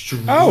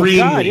extremely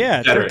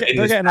better.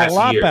 They're getting a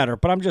lot better.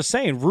 But I'm just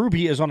saying,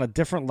 Ruby is on a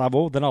different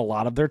level than a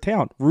lot of their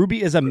talent.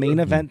 Ruby is a main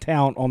event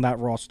talent on that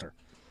roster.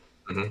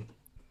 Mm-hmm.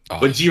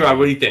 But G-Rod,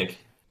 what do you think?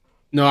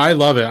 No, I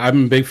love it.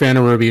 I'm a big fan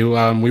of Ruby.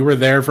 We were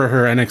there for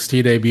her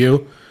NXT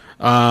debut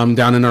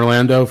down in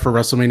Orlando for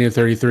WrestleMania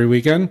 33 you're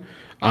weekend.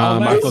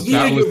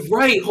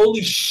 right.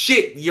 Holy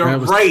shit, you're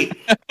right.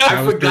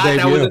 I forgot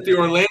that was at the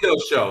Orlando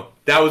show.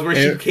 That was where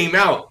she came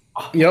out.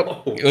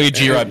 Yep. Look at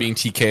G-Rod being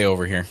TK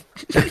over here.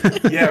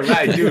 Yeah,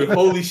 right, dude.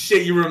 Holy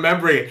shit, you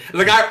remembering?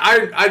 Like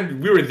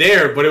we were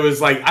there, but it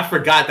was like I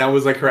forgot that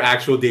was like her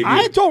actual debut.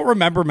 I don't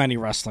remember many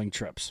wrestling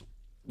trips.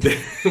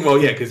 Well,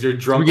 yeah, because you're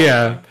drunk.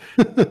 Yeah.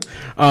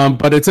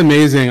 But it's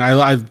amazing.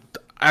 I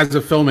as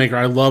a filmmaker,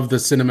 I love the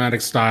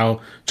cinematic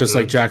style, just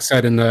like Jack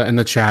said in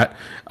the chat.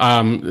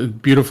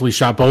 Beautifully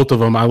shot, both of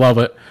them. I love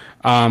it.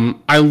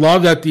 I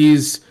love that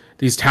these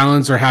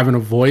talents are having a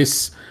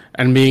voice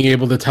and being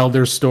able to tell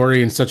their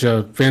story in such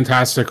a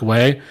fantastic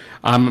way.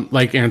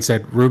 Like Ann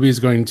said, Ruby's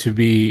going to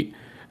be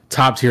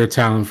top tier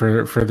talent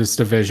for this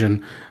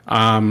division.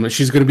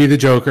 She's going to be the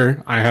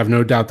Joker. I have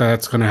no doubt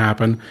that's going to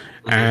happen.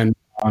 And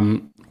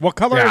what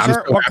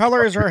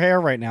color is her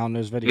hair right now in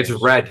those videos? It's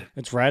red.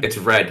 It's red. It's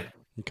red.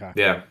 Okay.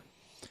 Yeah.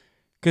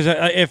 Because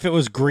if it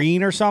was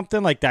green or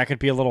something, like that could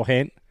be a little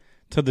hint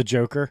to the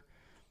Joker.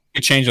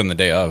 You change on the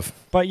day of.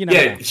 But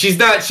yeah, she's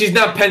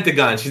not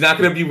Pentagon. She's not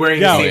going to be wearing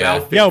the same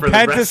outfit.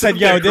 Penta said,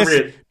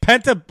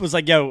 Penta was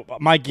like,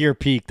 my gear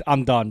peaked.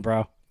 I'm done,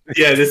 bro.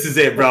 Yeah, this is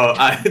it, bro.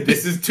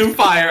 This is too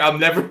fire. I'm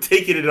never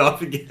taking it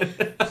off again.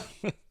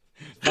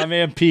 My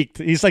man peaked.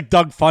 He's like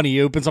Doug Funny.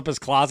 He opens up his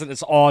closet.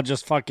 It's all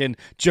just fucking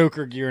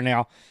Joker gear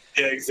now.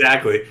 Yeah,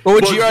 exactly. But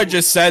what G-Rod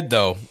just said,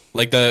 though,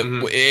 like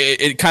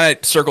it kind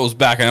of circles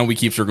back. I know we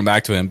keep circling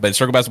back to him, but it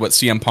circles back to what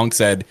CM Punk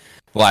said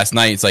last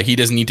night. It's like he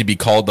doesn't need to be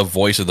called the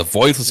voice of the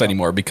voiceless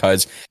anymore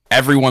because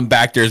everyone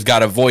back there's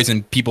got a voice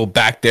and people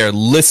back there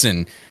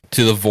listen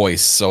to the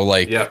voice. So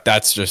like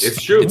that's just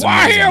it's true.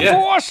 I hear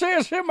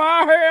voices in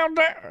my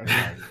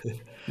head.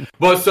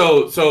 Well,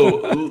 so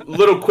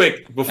little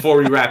quick before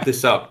we wrap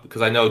this up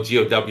because I know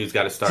GOW's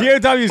got to start.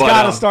 GOW's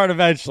got to start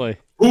eventually.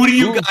 Who do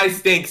you guys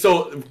think?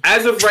 So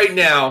as of right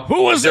now,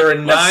 who is there it?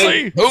 Are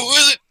 9. Who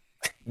is it?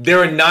 There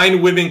are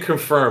 9 women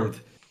confirmed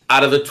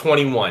out of the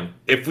 21.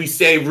 If we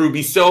say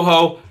Ruby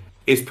Soho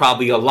is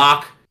probably a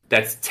lock,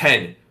 that's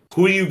 10.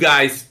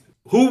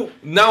 Who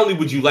not only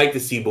would you like to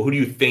see, but who do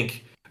you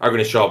think are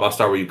going to show up? I'll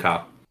start with you,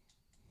 Kyle.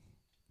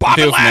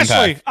 Bobby Feel from Lashley,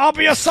 Impact. I'll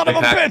be a son of a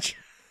bitch.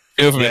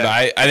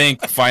 I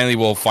think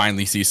we'll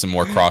finally see some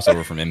more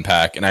crossover from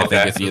Impact, and I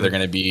think it's either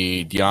going to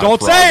be Deonna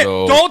Don't say it.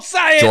 Purrazzo, Don't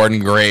say it. Jordan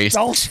Grace.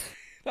 Don't.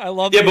 I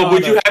love. Yeah, Deonna. but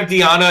would you have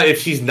Deonna if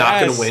she's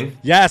not going to win?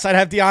 Yes, I'd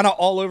have Deonna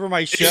all over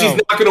my show. If she's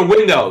not going to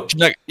win, though.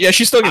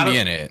 She's still going to be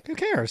in it. Who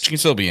cares? She can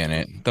still be in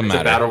it. Doesn't It's a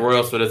matter. battle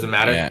royal, so it doesn't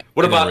matter. Yeah,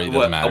 what it about really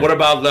doesn't matter. what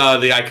about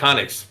the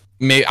Iconics?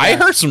 I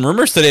heard some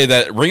rumors today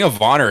that Ring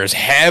of Honor is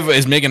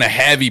making a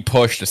heavy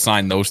push to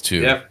sign those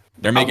two. Yep.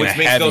 They're making which a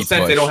makes heavy no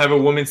sense. push. They don't have a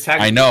women's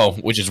tag. I know,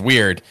 which is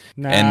weird.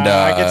 Nah, And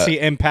I can see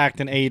Impact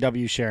and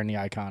AEW sharing the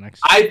Iconics.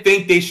 I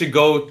think they should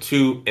go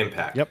to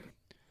Impact. Yep.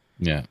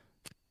 Yeah.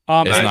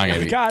 It's not going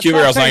to be. God, Cuba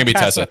Girl's not saying going to be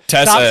Tessa.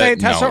 Stop saying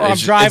Tessa, or I'm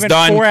it's driving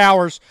done. 4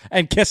 hours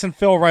and kissing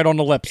Phil right on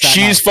the lips.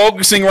 She's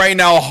focusing right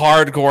now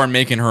hardcore on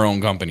making her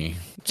own company.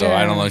 So Yeah,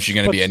 I don't know if she's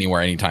going to but- be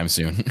anywhere anytime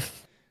soon.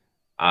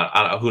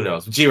 I don't know. Who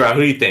knows? G-Rod,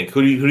 who do you think?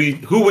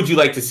 Who would you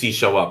like to see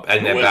show up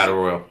in that battle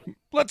royal?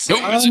 Let's Who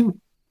is it?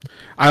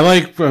 I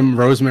like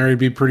Rosemary.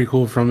 Be pretty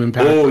cool from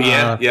Impact. Oh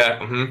yeah, yeah.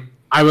 Mm-hmm.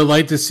 I would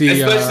like to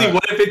see. Especially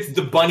what if it's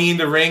the bunny in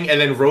the ring and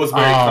then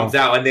Rosemary comes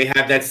out and they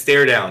have that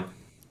stare down.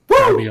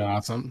 That'd be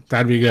awesome.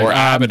 That'd be good. Or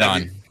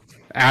Abaddon.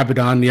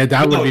 Abaddon, yeah,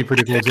 that would be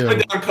pretty cool too.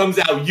 Abaddon comes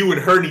out, you and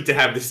her need to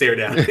have the stare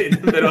down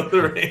in the middle of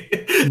the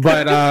ring.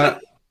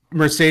 But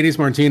Mercedes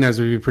Martinez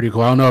would be pretty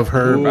cool. I don't know if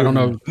her. I don't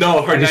know.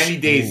 No, her 90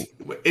 days.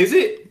 Is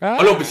it? Oh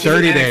no, but she's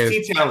 30 an NXT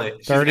days. talent.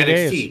 She's 30 NXT.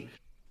 days.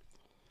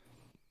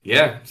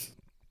 Yeah.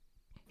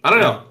 I don't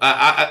know.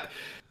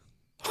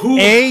 Who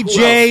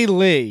AJ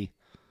Lee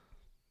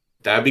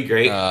That'd be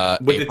great.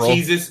 With April. the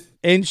teases.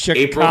 in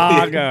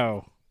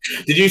Chicago.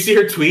 Did you see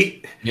her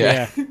tweet?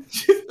 Yeah.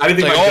 I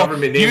didn't think Like, my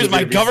government name use was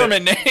my gonna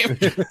be said.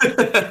 government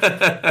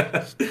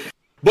name.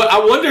 But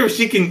I wonder if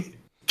she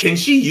can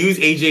she use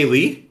AJ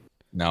Lee?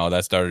 No,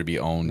 that started to be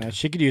owned. No,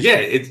 she could use. Yeah,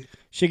 it's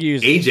She could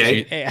use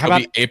AJ. Hey, How how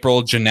about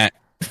April Jeanette?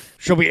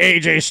 she'll be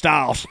AJ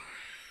Styles,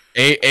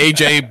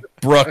 AJ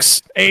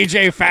Brooks.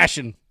 AJ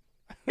Fashion,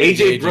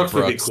 AJ Brooks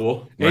would be Brooks.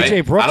 cool. Right?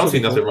 AJ Brooks. I don't would see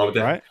be nothing cool, wrong with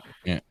that. right?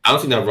 I don't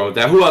see nothing wrong with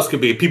that. Who else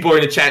could be? People are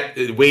in the chat.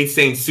 Wade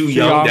saying Sue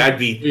Young. Young. That'd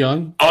be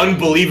Young.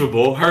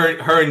 unbelievable. Her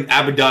and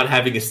Abaddon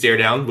having a stare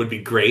down would be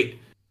great.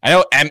 I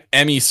know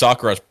Emmy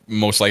Sakura is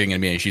most likely going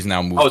to be in. She's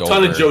now moved over. Oh, a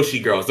ton of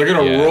Joshi girls. They're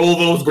gonna Yeah. roll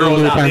those girls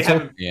Lulu out. They Pencil.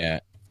 haven't, Yeah.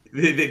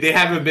 they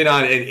haven't been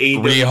on an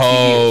AEW TV in so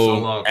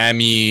Riho, long.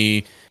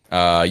 Emmy,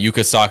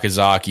 Yuka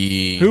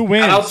Sakazaki. Who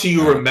wins? Shout out to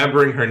you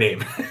remembering her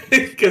name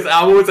because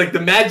I was like the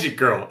Magic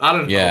Girl. I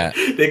don't know. Yeah.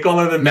 They call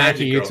her the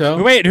Magic Girl.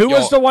 Ito. Wait, who Yo,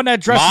 was the one that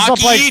dresses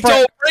up like Maki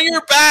Ito, bring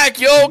her back,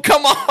 yo!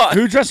 Come on,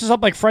 who dresses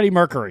up like Freddie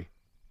Mercury?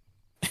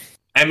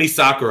 Emmy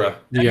Sakura.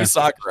 Emmy Yeah.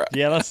 Sakura.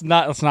 Yeah, let's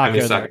not I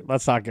mean, go sorry. there.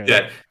 Let's not go.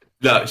 Yeah.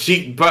 No,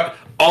 but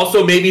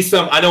also maybe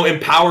some. I know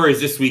Empower is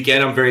this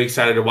weekend. I'm very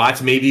excited to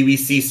watch. Maybe we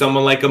see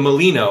someone like a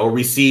Melina, or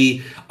we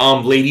see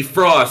Lady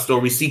Frost, or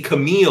we see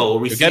Camille, or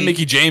we You see get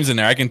Mickey James in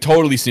there. I can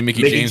totally see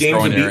Mickey James would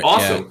throwing be there.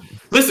 awesome. Yeah.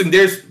 Listen,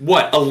 there's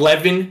what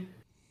 11.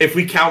 If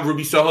we count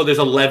Ruby Soho, there's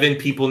 11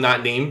 people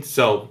not named.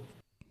 So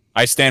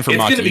I stand for it's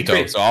gonna be Maki great.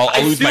 Ito, so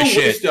I'll lose my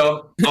still wish, shit.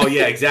 though. Oh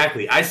yeah,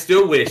 exactly. I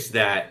still wish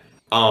that.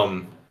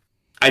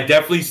 I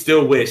definitely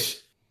still wish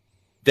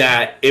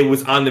that it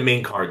was on the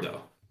main card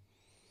though.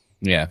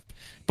 Yeah.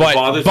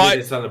 Bothers me that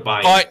it's on the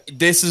buy-in. But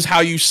this is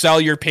how you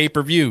sell your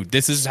pay-per-view.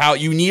 This is how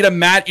you need a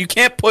match. You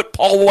can't put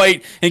Paul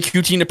White and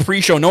QT in a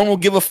pre-show. No one will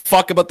give a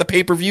fuck about the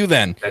pay-per-view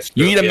then. That's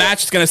You true, need a yeah.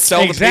 match that's going to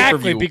sell Exactly,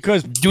 the pay-per-view.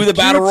 because do the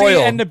Battle QT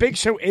Royal. and the Big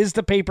Show is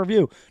the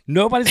pay-per-view.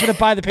 Nobody's going to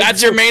buy the pay-per-view.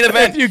 That's your main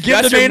event. If you give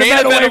That's the your main main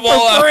event away event of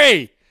all for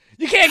free.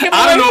 You can't give it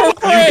I don't know away for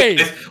about you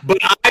free. guys, but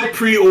I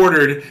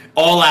pre-ordered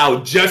All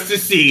Out just to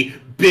see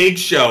Big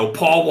Show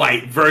Paul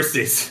White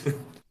versus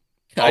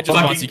I just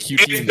want to fucking see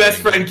QT. his in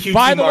best there. friend QT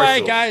By the way,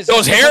 Marshall. guys,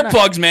 Those hair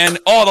plugs, man.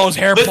 Oh, those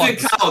hair Listen,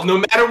 plugs. Kyle, no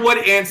matter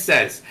what Ant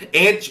says,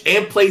 Ant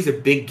plays a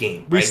big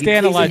game. We right?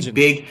 stand He a plays legend.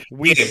 Big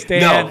We game.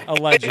 stand no, a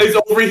legend. Ant is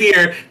over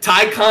here.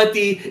 Ty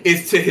Conti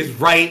is to his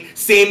right.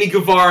 Sammy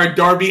Guevara,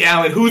 Darby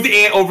Allin. Who's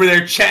Ant over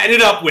there chatting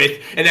it up with?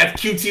 And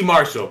that's QT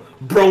Marshall.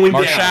 Broing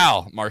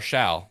down.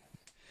 Marshall.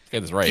 Get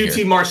this right QT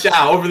here. Marshall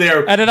over there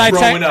And then I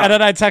growing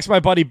up. text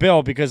my buddy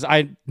Bill because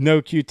I know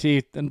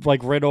QT and like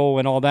Riddle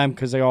and all them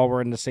because they all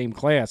were in the same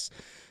class.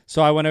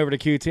 So I went over to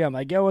QT. I'm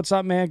like, yo, what's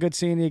up, man? Good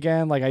seeing you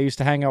again. Like I used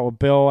to hang out with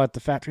Bill at the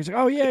factory. He's like,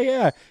 oh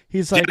yeah.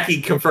 He's like, Jackie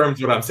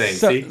confirms what I'm saying.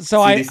 See?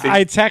 so See these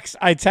things?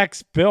 I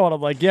text Bill and I'm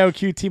like, yo,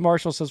 QT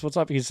Marshall says what's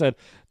up. He said,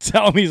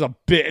 tell him he's a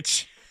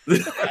bitch.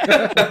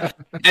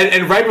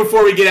 and right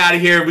before we get out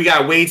of here, we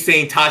got Wade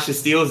saying Tasha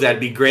Steelz.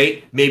 That'd be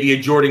great. Maybe a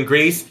Jordan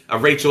Grace, a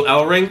Rachel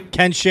Ellering,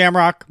 Ken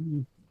Shamrock.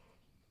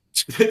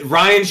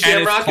 Ryan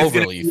Shamrock is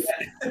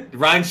Cloverleaf.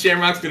 Ryan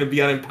Shamrock's going to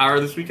be on Empower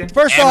this weekend.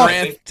 First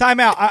Amaranth. off, time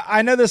out.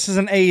 I know this is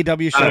an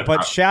AEW show, Not but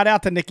Empower. shout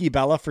out to Nikki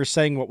Bella for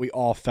saying what we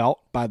all felt,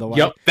 by the way.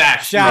 Yep.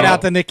 Facts. Shout bro.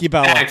 out to Nikki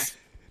Bella. Facts.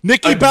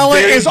 Nikki A Bella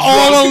very is drunk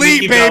all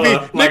elite, Nikki baby.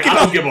 Bella. Like, Nikki I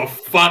don't Bella, give a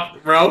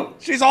fuck, bro.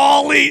 she's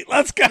all elite.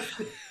 Let's go.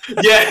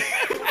 Yeah.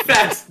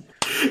 Facts.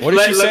 What did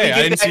she Let me say? get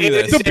I didn't that see in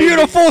this. The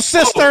beautiful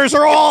sisters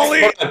are all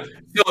elite. Hold on.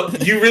 So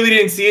you really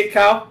didn't see it,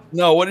 Kyle?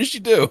 No, what did she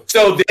do?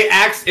 So they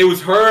asked. It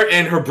was her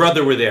and her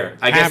brother were there.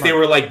 I guess Hammer. they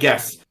were like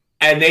guests,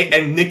 and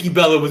Nikki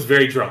Bella was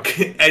very drunk.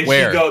 And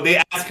Where?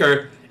 They asked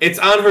her. It's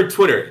on her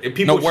Twitter. And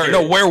people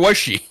Where was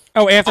she?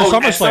 Oh, after at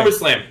SummerSlam.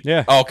 SummerSlam.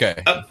 Yeah. Oh,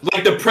 okay.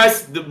 Like the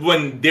press,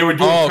 when they were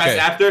doing press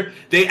after,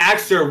 they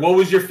asked her, what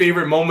was your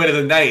favorite moment of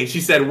the night? And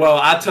she said, well,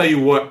 I'll tell you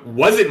what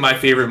wasn't my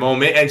favorite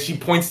moment. And she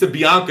points to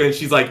Bianca and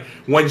she's like,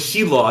 when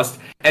she lost.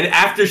 And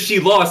after she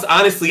lost,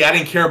 honestly, I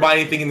didn't care about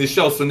anything in the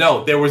show. So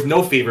no, there was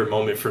no favorite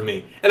moment for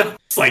me. And I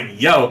was like,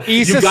 yo, Issa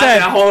you got said,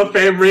 that Hall of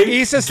Fame ring?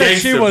 Issa said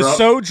she was bro.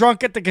 so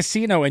drunk at the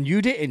casino and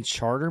you didn't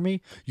charter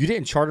me? You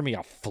didn't charter me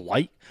a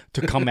flight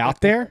to come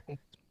out there?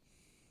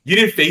 You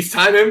didn't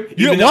FaceTime him?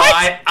 You, Even though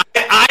what?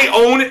 I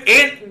own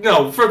it.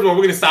 No, first of all,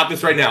 we're going to stop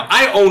this right now.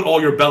 I own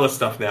all your Bella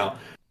stuff now.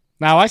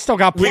 Now I still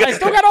got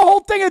a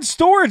whole thing in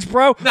storage,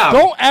 bro. No.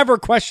 Don't ever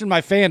question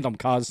my fandom,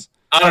 cuz.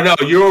 I don't know.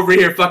 You're over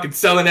here fucking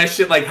selling that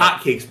shit like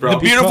hotcakes, bro. The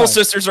beautiful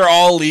sisters are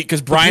all elite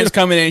because Brian's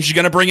coming in. She's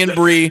gonna bring in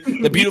Bree.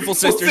 The beautiful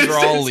sisters are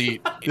all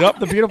elite. Yep,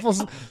 the beautiful.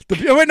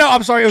 Wait, no,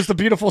 I'm sorry. It was the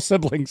beautiful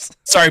siblings.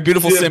 Sorry,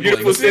 beautiful siblings.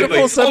 Beautiful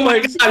siblings. Oh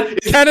my god,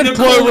 it's Ken and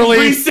Nicole Chloe and Bree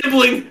release.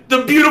 sibling,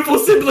 the beautiful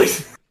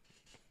siblings.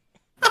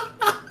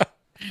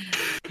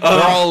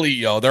 They're all elite,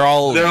 yo. They're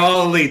all elite. They're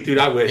all elite, dude.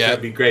 I wish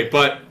that'd be great.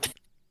 But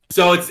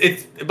so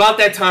it's about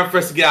that time for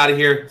us to get out of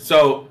here.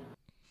 So,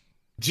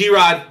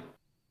 G-Rod,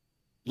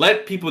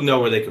 let people know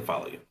where they can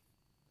follow you.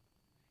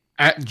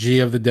 At G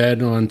of the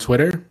Dead on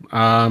Twitter.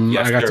 I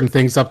got some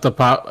things up the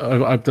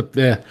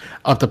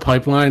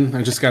pipeline.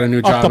 I just got a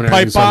new job and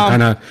everything, so I'm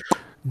kind of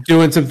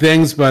doing some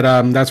things, but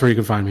that's where you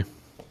can find me.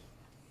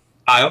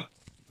 Kyle?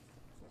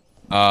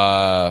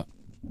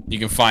 You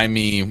can find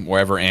me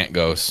wherever Ant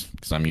goes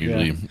because I'm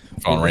usually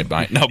falling right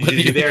behind. No, but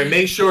You're there. And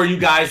make sure you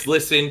guys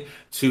listen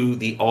to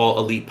the All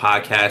Elite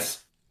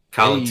podcast.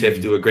 Kyle and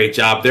Tiff do a great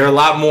job. They're a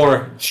lot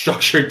more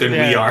structured than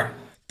we are.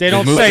 They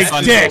don't say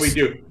dicks. We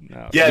do.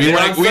 No. Yeah, they're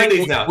on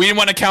Sundays now. We didn't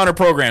want to counter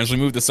programs. We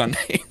moved to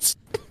Sundays.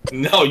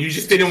 No, you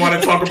just didn't want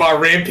to talk about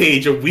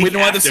Rampage a week. We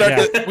didn't want to start.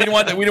 We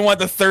didn't want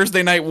the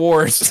Thursday night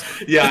wars.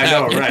 Yeah, I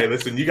know, right?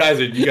 Listen, you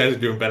guys are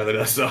doing better than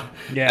us. So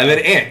yeah. And then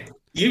Ant,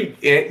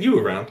 you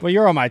around? Well,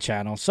 you're on my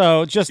channel,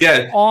 so just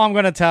all I'm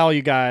gonna tell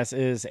you guys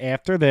is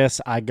after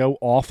this, I go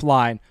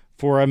offline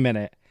for a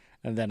minute,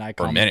 and then I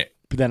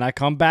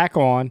come back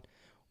on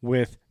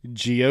with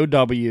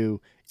GOW.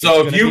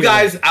 So if you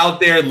guys out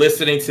there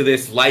listening to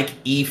this, like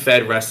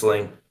E-Fed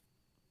Wrestling,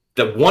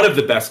 one of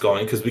the best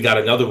going, because we got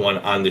another one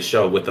on the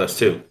show with us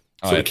too.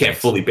 So we can't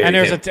fully bury him.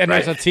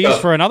 There's a tease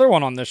for another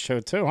one on this show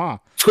too, huh?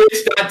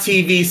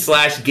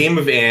 Twitch.tv/Game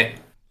of Ant.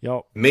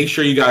 Yo. Make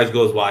sure you guys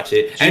go watch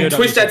it. And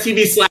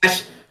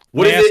Twitch.tv/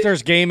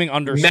 Masters Gaming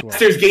 _.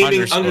 Masters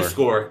Gaming _.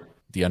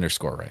 The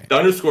underscore, right? The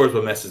underscore is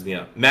what messes me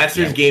up.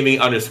 Masters Gaming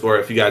 _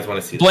 if you guys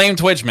want to see that. Blame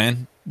Twitch,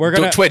 man.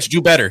 Twitch,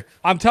 do better.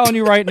 I'm telling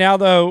you right now,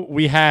 though,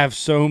 we have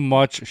so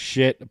much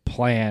shit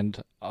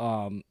planned.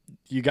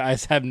 You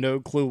guys have no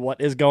clue what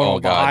is going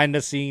on behind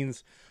the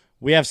scenes.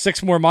 We have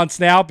 6 more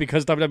months now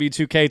because WWE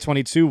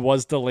 2K22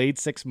 was delayed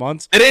 6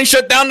 months. They didn't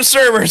shut down the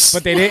servers.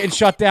 But they didn't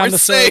shut down the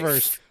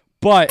servers.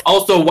 But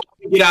also, while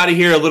we get out of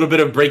here, a little bit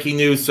of breaking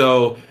news.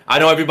 So I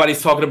know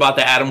everybody's talking about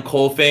the Adam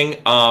Cole thing.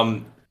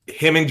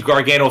 Him and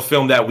Gargano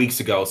filmed that weeks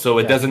ago, so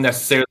it doesn't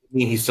necessarily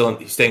mean he's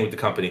staying with the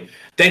company.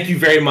 Thank you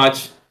very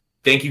much.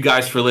 Thank you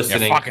guys for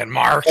listening. You fucking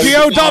Mark.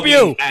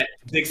 GOW at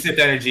Big Sith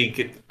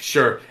Energy,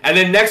 sure. And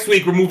then next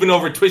week we're moving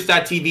over to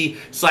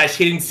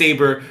Twitch.tv/Hidden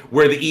Saber,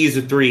 where the E is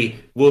a 3.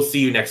 We'll see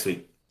you next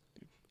week.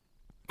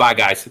 Bye,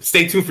 guys.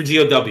 Stay tuned for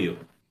GOW.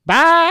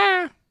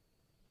 bye.